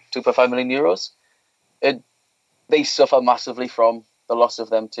about 2.5 million euros. They suffer massively from the loss of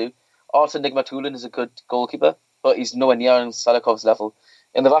them too. Artem Nigmatulin is a good goalkeeper, but he's nowhere near on Salakov's level.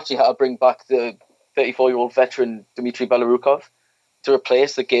 And they've actually had to bring back the 34-year-old veteran Dmitry Belarukov to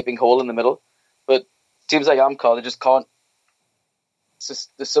replace the gaping hole in the middle. But teams like Amcar, they just can't.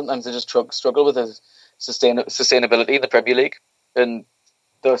 Sometimes they just struggle with the sustainability in the Premier League, and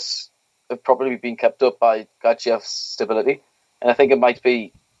thus have probably been kept up by Gadjiev's stability. And I think it might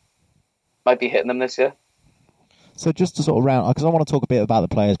be hitting them this year. So just to sort of round, because I want to talk a bit about the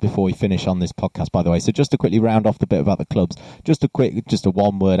players before we finish on this podcast, by the way. So just to quickly round off the bit about the clubs, just a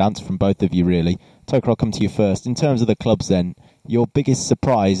one-word answer from both of you, really. Toker, I'll come to you first. In terms of the clubs then, your biggest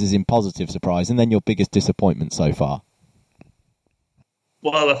surprise is in positive surprise, and then your biggest disappointment so far?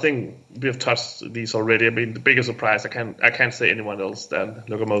 Well, I think we've touched these already. I mean, the biggest surprise, I can't say anyone else than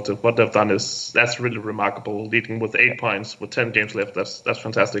Lokomotiv. What they've done that's really remarkable, leading with 8 points with 10 games left. That's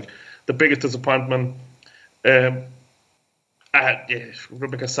fantastic. The biggest disappointment, I had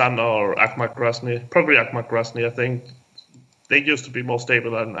Rubin Kazan or Akhmat Grozny. Probably Akhmat Grozny. I think they used to be more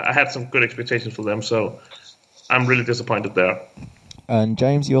stable, and I had some good expectations for them. So I'm really disappointed there. And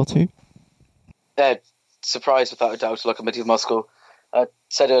James, your two? Surprised without a doubt, Lokomotiv Moscow. I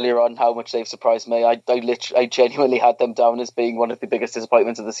said earlier on how much they've surprised me. I genuinely had them down as being one of the biggest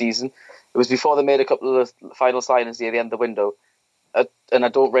disappointments of the season. It was before they made a couple of the final signings near the end of the window. And I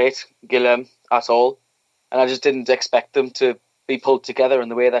don't rate Guillem at all. And I just didn't expect them to be pulled together in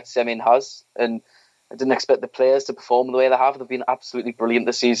the way that Semin has. And I didn't expect the players to perform the way they have. They've been absolutely brilliant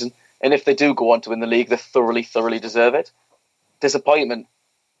this season. And if they do go on to win the league, they thoroughly deserve it. Disappointment.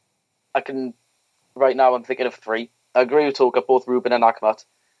 Right now I'm thinking of 3. I agree with Toker, both Ruben and Akhmat,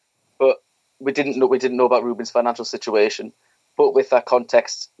 but we didn't know about Ruben's financial situation. But with that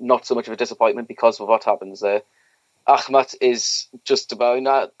context, not so much of a disappointment because of what happens there. Akhmat is just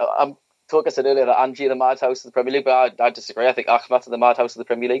about. Toker said earlier that Angie are the madhouse of the Premier League, but I disagree. I think Akhmat are the madhouse of the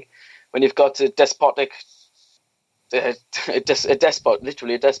Premier League. When you've got a despot,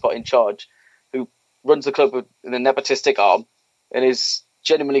 literally a despot in charge, who runs the club with a nepotistic arm and is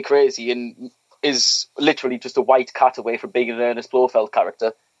genuinely crazy and is literally just a white cat away from being an Ernest Blofeld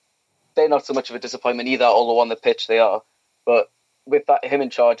character. They're not so much of a disappointment either, although on the pitch they are. But with him in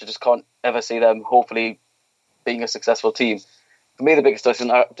charge, I just can't ever see them hopefully being a successful team. For me, the biggest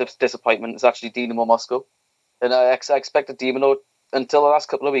disappointment is actually Dinamo Moscow. And I expected Dinamo, until the last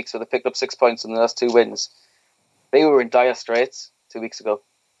couple of weeks where they picked up 6 points in the last 2 wins, they were in dire straits 2 weeks ago.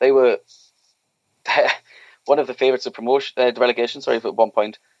 They were one of the favourites of relegation, at one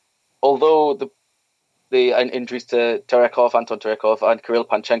point. Although the injuries to Anton Terekov and Kirill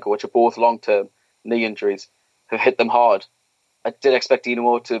Panchenko, which are both long-term knee injuries, have hit them hard. I did expect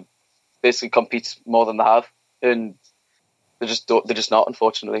Dinamo to basically compete more than they have, and they're just not,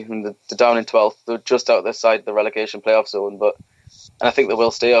 unfortunately. I mean, they're down in 12th. They're just out the side of the relegation playoff zone, and I think they will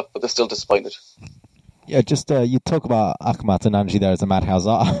stay up, but they're still disappointed. Yeah, just you talk about Akhmat and Anzhi there as a madhouse.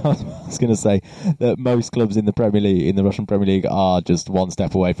 I was going to say that most clubs in the Premier League, in the Russian Premier League, are just one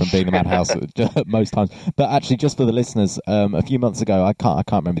step away from being a madhouse most times. But actually, just for the listeners, a few months ago, I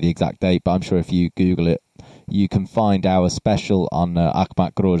can't remember the exact date, but I'm sure if you Google it, you can find our special on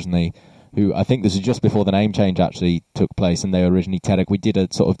Akhmat Grozny, who I think this is just before the name change actually took place, and they were originally Terek. We did a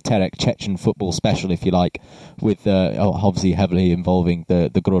sort of Terek Chechen football special, if you like, with obviously heavily involving the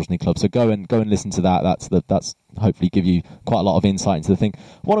Grozny club. So go and listen to that. That's hopefully give you quite a lot of insight into the thing. I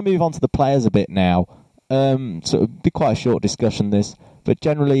want to move on to the players a bit now. So it'll be quite a short discussion this, but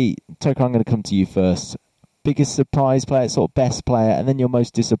generally, Toker, I'm going to come to you first. Biggest surprise player, sort of best player, and then your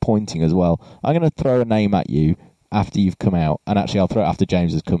most disappointing as well. I'm going to throw a name at you after you've come out, and actually I'll throw it after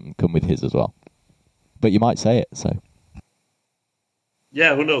James has come with his as well. But you might say it, so.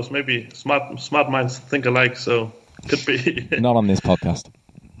 Yeah, who knows? Maybe smart minds think alike, so could be. Not on this podcast.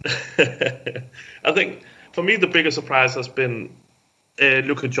 I think for me the biggest surprise has been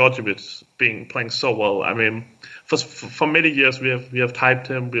Luka Djordjevic playing so well. I mean, for many years we have hyped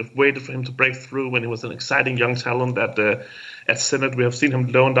him. We have waited for him to break through when he was an exciting young talent at Zenit. We have seen him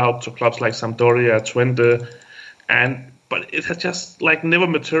loaned out to clubs like Sampdoria, Twente. But it had just never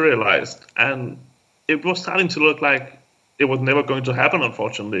materialized, and it was starting to look like it was never going to happen,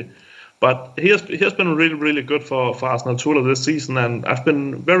 unfortunately. But he has been really, really good for Arsenal Tula this season, and I've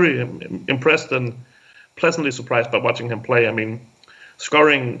been very impressed and pleasantly surprised by watching him play. I mean,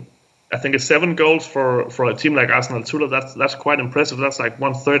 scoring, I think it's 7 goals for a team like Arsenal Tula. That's quite impressive. That's like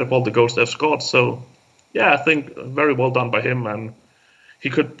 1/3 of all the goals they've scored. So, yeah, I think very well done by him, and he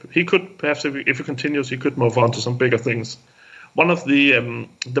could perhaps, if he continues, he could move on to some bigger things. One of the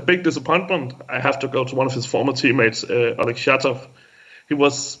big disappointment, I have to go to one of his former teammates, Oleg Shatov. He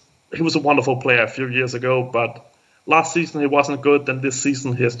was a wonderful player a few years ago, but last season he wasn't good, and this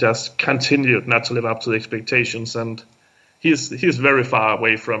season he has just continued not to live up to the expectations, and he is very far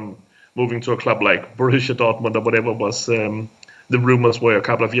away from moving to a club like Borussia Dortmund or whatever was the rumors were a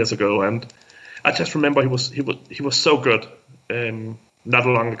couple of years ago. And I just remember he was so good not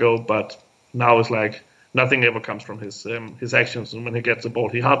long ago, but now it's like nothing ever comes from his actions, and when he gets the ball,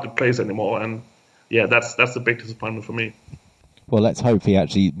 he hardly plays anymore. And yeah, that's the big disappointment for me. Well, let's hope he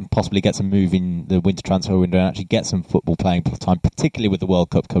actually possibly gets a move in the winter transfer window and actually get some football playing time, particularly with the World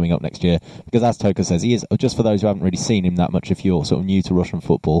Cup coming up next year. Because as Toker says, he is, just for those who haven't really seen him that much, if you're sort of new to Russian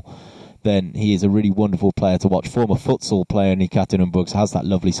football, then he is a really wonderful player to watch. Former futsal player Yekaterinburg, has that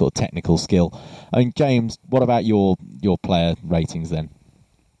lovely sort of technical skill. I mean, James, what about your player ratings then?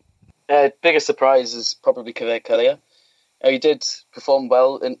 Biggest surprise is probably Kvaratskhelia. He did perform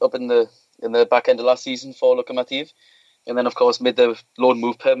well up in the back end of last season for Lokomotiv, and then of course made the loan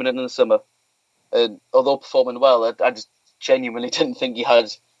move permanent in the summer. And although performing well, I just genuinely didn't think he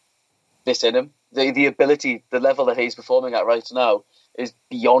had this in him. The ability, the level that he's performing at right now is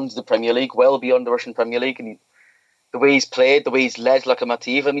beyond the Premier League, well beyond the Russian Premier League. And the way he's played, the way he's led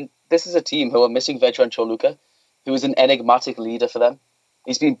Lokomotiv. I mean, this is a team who are missing Vedran Choluka, who is an enigmatic leader for them.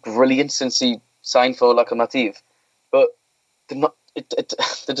 He's been brilliant since he signed for Lokomotiv, but it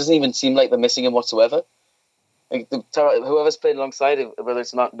doesn't even seem like they're missing him whatsoever. Like whoever's played alongside him, whether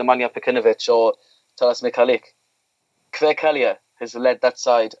it's Nemanja Pekinovic or Taras Mikalik, Kvaratskhelia has led that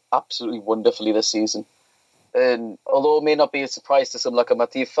side absolutely wonderfully this season. And although it may not be a surprise to some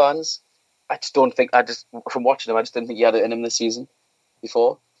Lokomotiv fans, from watching him, I just didn't think he had it in him this season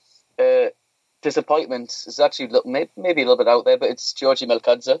before. Disappointment is actually maybe a little bit out there, but it's Georgi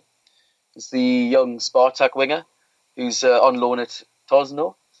Melkadze. It's the young Spartak winger who's on loan at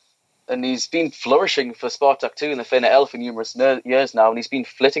Tosno, and he's been flourishing for Spartak 2 in the Fina L for numerous years now, and he's been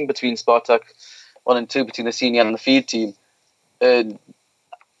flitting between Spartak 1 and 2, between the senior and the feed team. And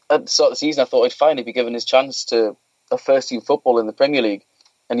at the start of the season, I thought he'd finally be given his chance to a first-team football in the Premier League,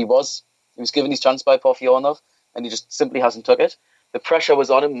 and he was. He was given his chance by Pofionov, and he just simply hasn't took it. The pressure was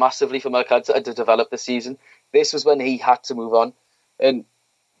on him massively for Melkadze to develop this season. This was when he had to move on. And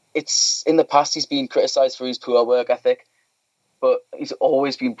it's in the past he's been criticised for his poor work ethic, but he's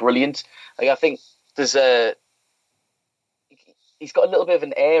always been brilliant. I think there's he's got a little bit of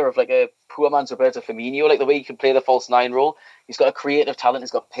an air of like a poor man's Roberto Firmino, like the way he can play the false nine role. He's got a creative talent.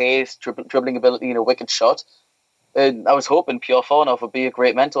 He's got pace, dribbling ability, and a wicked shot. And I was hoping Pure Fornov would be a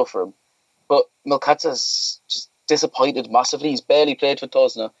great mentor for him. But Milcadze's just disappointed massively. He's barely played for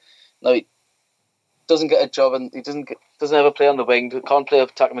Tosna. Now, he doesn't get a job, and he doesn't ever play on the wing. Can't play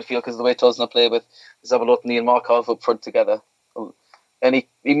attacking midfield because of the way Tosna play with Zabolotny and Markov up front together. And he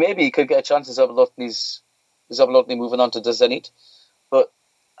maybe could get a chance at Zabolotny moving on to the Zenit. But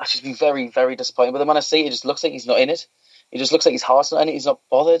I should be very, very disappointed with him. When I say it just looks like he's not in it. It just looks like his heart's not in it. He's not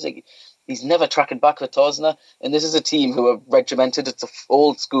bothered. Like, he's never tracking back with Tosna. And this is a team who are regimented. It's an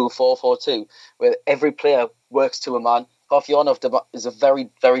old school 4-4-2 where every player works to a man. Parfionov is a very,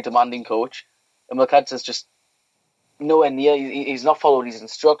 very demanding coach. And Milcadze's just nowhere near. He's not following his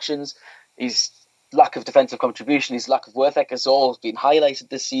instructions. His lack of defensive contribution, his lack of work ethic has all been highlighted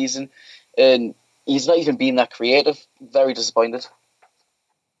this season. And he's not even being that creative. Very disappointed.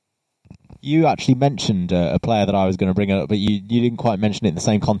 You actually mentioned a player that I was going to bring up, but you didn't quite mention it in the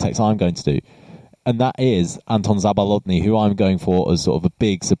same context I'm going to do. And that is Anton Zabolotny, who I'm going for as sort of a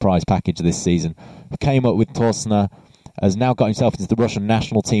big surprise package this season. Came up with Tosna, has now got himself into the Russian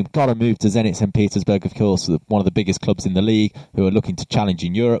national team, got a move to Zenit St. Petersburg, of course, one of the biggest clubs in the league, who are looking to challenge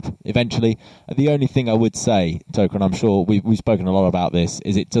in Europe eventually. And the only thing I would say, Toker, and I'm sure we've spoken a lot about this,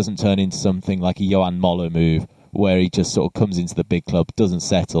 is it doesn't turn into something like a Johan Moller move, where he just sort of comes into the big club, doesn't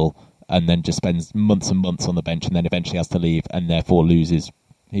settle, and then just spends months and months on the bench, and then eventually has to leave, and therefore loses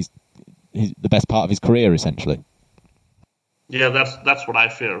he's the best part of his career, essentially. Yeah, that's what I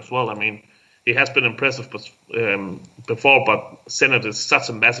fear as well. I mean, he has been impressive before, but Zenit is such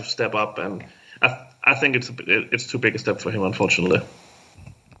a massive step up, and I think it's too big a step for him, unfortunately.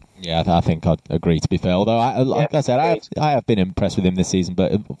 Yeah, I think I'd agree, to be fair. Although, I said, I have been impressed with him this season,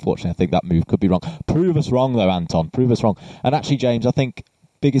 but unfortunately I think that move could be wrong. Prove us wrong, though, Anton. Prove us wrong. And actually, James, I think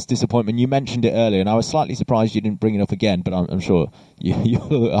biggest disappointment, you mentioned it earlier, and I was slightly surprised you didn't bring it up again, but I'm sure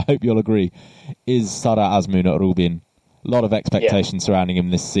I hope you'll agree, is Sardar Azmoun at Rubin. A lot of expectations surrounding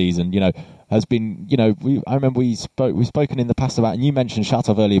him this season. Has been, I remember we've spoken in the past about, and you mentioned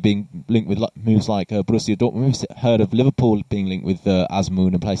Shatov earlier being linked with moves like Borussia Dortmund. We've heard of Liverpool being linked with Azmoun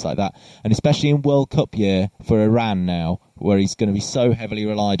and places like that, and especially in World Cup year for Iran now, where he's going to be so heavily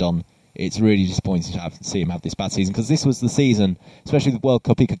relied on. It's really disappointing to see him have this bad season, because this was the season, especially the World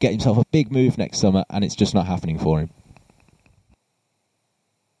Cup, he could get himself a big move next summer, and it's just not happening for him.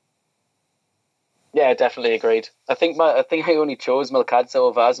 Yeah, definitely agreed. I think I only chose Milcadze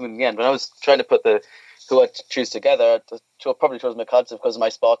over Azmoun in the end. When I was trying to put who I'd choose together, I probably chose Milcadze because of my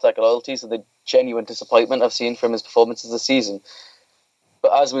Spartak loyalties and the genuine disappointment I've seen from his performances this season.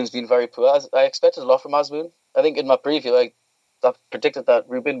 But Azmoun's been very poor. I expected a lot from Azmoun. I think in my preview, I predicted that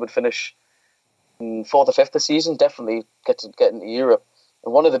Rubin would finish 4th or 5th this season, definitely get into Europe.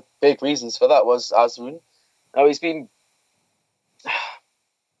 And one of the big reasons for that was Azmoun. Now, he's been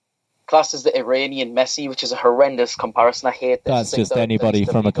classed as the Iranian Messi, which is a horrendous comparison. I hate this. That's just anybody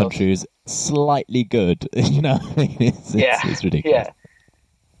from a country who's slightly good. It's ridiculous. Yeah,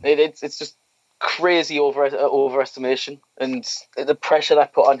 it's just crazy overestimation, and the pressure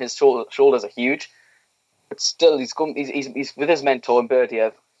that put on his shoulders are huge. But still, he's with his mentor in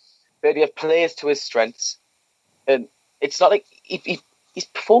Berdiev. Berdiev plays to his strengths, and it's not like he's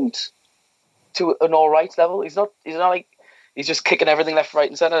performed to an all right level. He's not like he's just kicking everything left, right,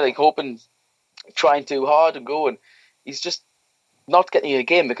 and centre, like hoping, trying too hard and going. He's just not getting a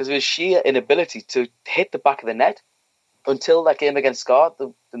game because of his sheer inability to hit the back of the net until that game against Scar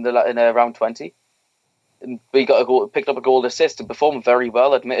in round 20. And we got a goal, picked up a goal assist and performed very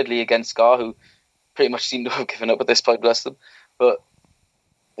well, admittedly, against Scar, who pretty much seem to have given up at this point, bless them. But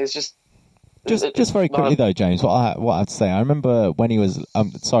it's just very quickly though, James. What I have to say, I remember when he was.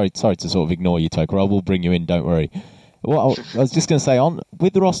 Sorry to sort of ignore you, Toker. I will bring you in. Don't worry. Well, I was just going to say,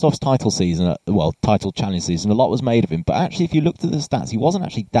 with the Rostov's title challenge season, a lot was made of him. But actually, if you looked at the stats, he wasn't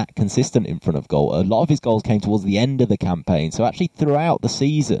actually that consistent in front of goal. A lot of his goals came towards the end of the campaign. So actually, throughout the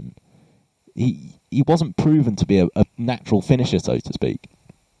season, he wasn't proven to be a natural finisher, so to speak.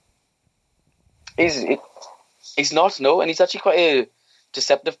 He's not, no, and he's actually quite a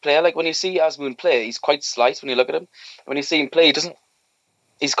deceptive player. Like when you see Azmoun play, he's quite slight when you look at him. When you see him play,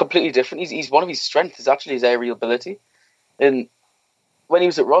 he's completely different. He's one of his strengths is actually his aerial ability. And when he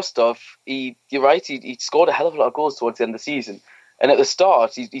was at Rostov, you're right, he scored a hell of a lot of goals towards the end of the season. And at the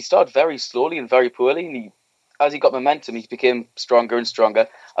start, he started very slowly and very poorly. And as he got momentum, he became stronger and stronger.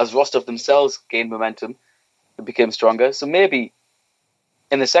 As Rostov themselves gained momentum, he became stronger. So maybe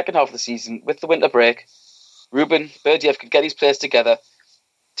in the second half of the season, with the winter break, Rubin Berdiev could get his players together,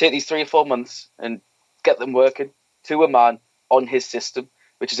 take these 3 or 4 months and get them working to a man, on his system,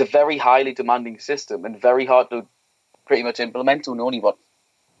 which is a very highly demanding system and very hard to pretty much implement in only,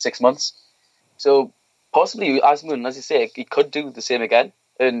 6 months. So possibly Azmoun, as you say, he could do the same again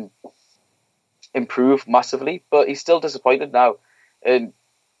and improve massively, but he's still disappointed now. And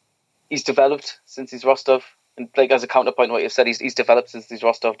he's developed since his Rostov, and like as a counterpoint to what you've said, he's developed since his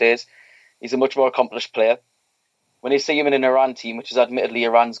Rostov days. He's a much more accomplished player. When you see him in an Iran team, which is admittedly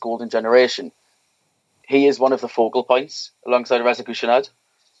Iran's golden generation, he is one of the focal points alongside Reza Kushanad.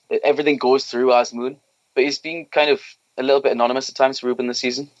 Everything goes through Azmoun, but he's been kind of a little bit anonymous at times for Ruben this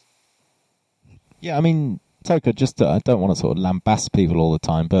season. Yeah, I mean, Toka, just I don't want to sort of lambast people all the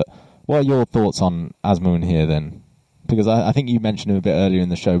time, but what are your thoughts on Azmoun here then? Because I think you mentioned him a bit earlier in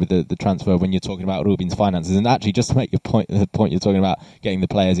the show with the transfer when you're talking about Rubin's finances. And actually, just to make your point, the point you're talking about getting the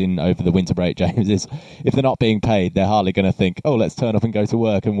players in over the winter break, James, is if they're not being paid, they're hardly going to think, oh, let's turn up and go to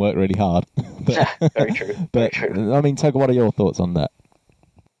work and work really hard. Very true. But, very true. I mean, Toka, what are your thoughts on that?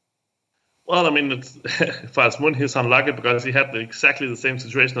 Well, I mean, for Azmoun, he's unlucky because he had exactly the same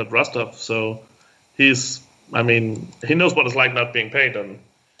situation at Rostov. So he knows what it's like not being paid. And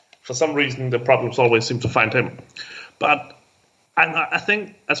for some reason, the problems always seem to find him. But I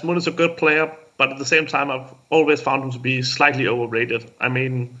think Azmoun is a good player, but at the same time, I've always found him to be slightly overrated. I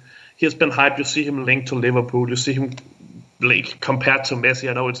mean, he has been hyped. You see him linked to Liverpool. You see him compared to Messi.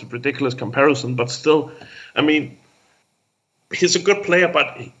 I know it's a ridiculous comparison, but still, I mean, he's a good player,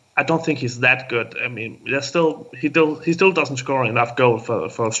 but I don't think he's that good. I mean, he still doesn't score enough goals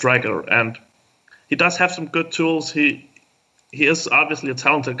for a striker, and he does have some good tools. He is obviously a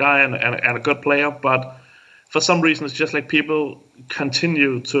talented guy and a good player, but for some reason, it's just like people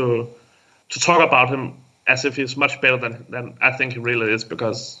continue to talk about him as if he's much better than I think he really is.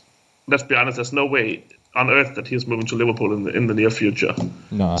 Because let's be honest, there's no way on earth that he's moving to Liverpool in the near future.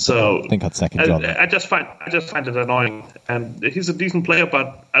 No, I think I'd second John. I just find it annoying, and he's a decent player,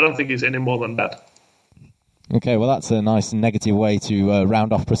 but I don't think he's any more than that. Okay, well, that's a nice negative way to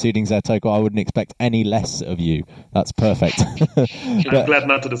round off proceedings there, Toka. I wouldn't expect any less of you. That's perfect. I'm glad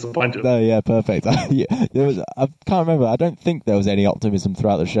not to disappoint you. No, yeah, perfect. I can't remember. I don't think there was any optimism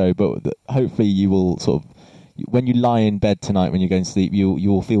throughout the show, but hopefully you will sort of, when you lie in bed tonight when you're going to sleep, you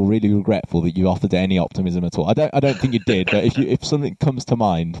will feel really regretful that you offered any optimism at all. I don't think you did, but if something comes to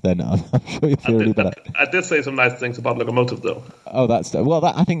mind, then I'm sure you'll feel really better. I did say some nice things about Lokomotiv, though. Oh,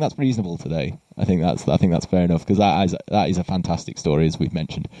 I think that's reasonable today. I think that's fair enough, because that is a fantastic story, as we've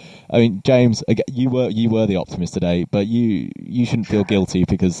mentioned. I mean, James, again, you were the optimist today, but you shouldn't feel guilty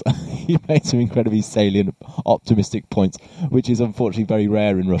because you made some incredibly salient, optimistic points, which is unfortunately very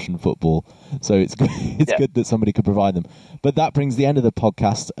rare in Russian football. So it's good that somebody could provide them. But that brings the end of the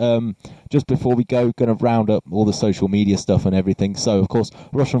podcast. Just before we go, going to round up all the social media stuff and everything. So, of course,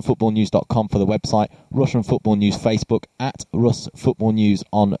 RussianFootballNews.com for the website, Russian Football News Facebook, at Russ Football News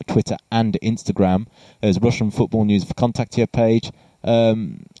on Twitter and Instagram. There's Russian Football News for contact here page. I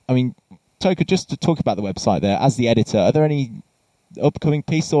mean, Toka, just to talk about the website there, as the editor, are there any upcoming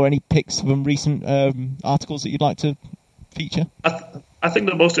pieces or any picks from recent articles that you'd like to feature? I think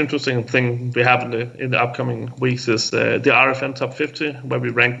the most interesting thing we have in the upcoming weeks is the RFN Top 50, where we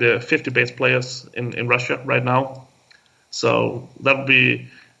rank the 50 best players in Russia right now. So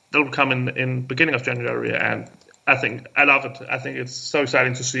that'll come in beginning of January, and I love it. I think it's so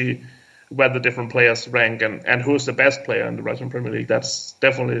exciting to see where the different players rank and who's the best player in the Russian Premier League.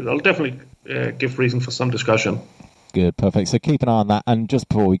 That'll definitely give reason for some discussion. Good, perfect. So keep an eye on that. And just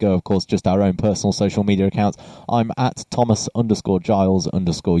before we go, of course, just our own personal social media accounts. I'm at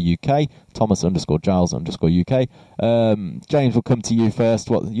Thomas_Giles_UK, Thomas_Giles_UK. James, we'll come to you first.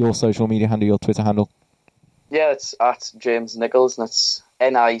 What your social media handle, your Twitter handle? Yeah, it's at James Nichols, and that's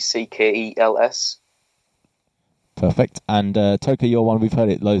Nickels. Perfect. And Toka, your one, we've heard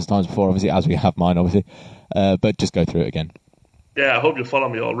it loads of times before, obviously, as we have mine, obviously. But just go through it again. Yeah, I hope you follow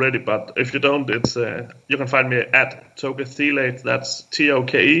me already, but if you don't, it's you can find me at Toke Thielade, that's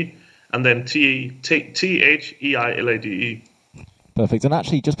Toke, and then Theilade. Perfect. And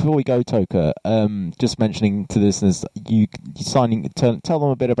actually, just before we go, Toka, just mentioning to the listeners, you signing. Tell them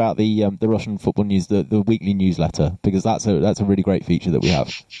a bit about the Russian Football News, the weekly newsletter, because that's a really great feature that we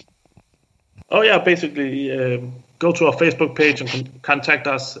have. Oh yeah, basically, go to our Facebook page and contact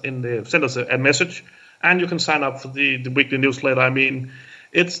us send us a message. And you can sign up for the weekly newsletter. I mean,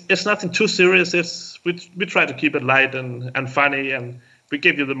 it's nothing too serious. We try to keep it light and funny, and we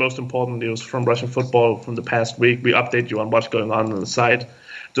give you the most important news from Russian football from the past week. We update you on what's going on the site.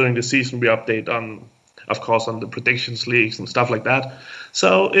 During the season, we update on the predictions leagues and stuff like that.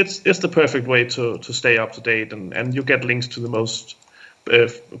 So it's the perfect way to stay up to date, and you get links to the most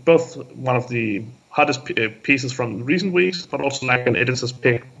both one of the hottest pieces from recent weeks, but also like an editor's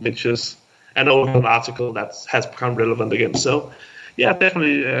pick, which is an open article that has become relevant again. So, yeah,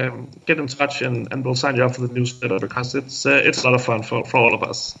 definitely get in touch and we'll sign you up for the newsletter because it's a lot of fun for all of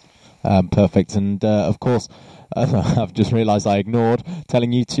us. Perfect. And of course, I've just realised I ignored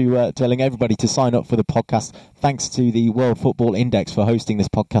telling everybody to sign up for the podcast. Thanks to the World Football Index for hosting this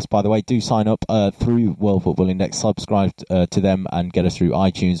podcast, by the way. Do sign up through World Football Index, subscribe to them and get us through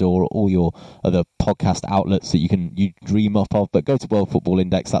iTunes or all your other podcast outlets that you dream up of. But go to World Football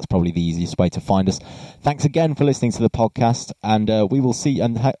Index, that's probably the easiest way to find us. Thanks again for listening to the podcast, and we will see,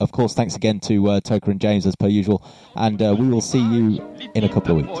 and of course thanks again to Toker and James as per usual, and we will see you in a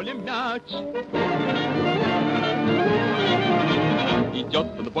couple of weeks. Идет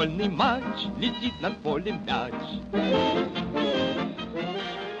футбольный матч, летит над полем мяч.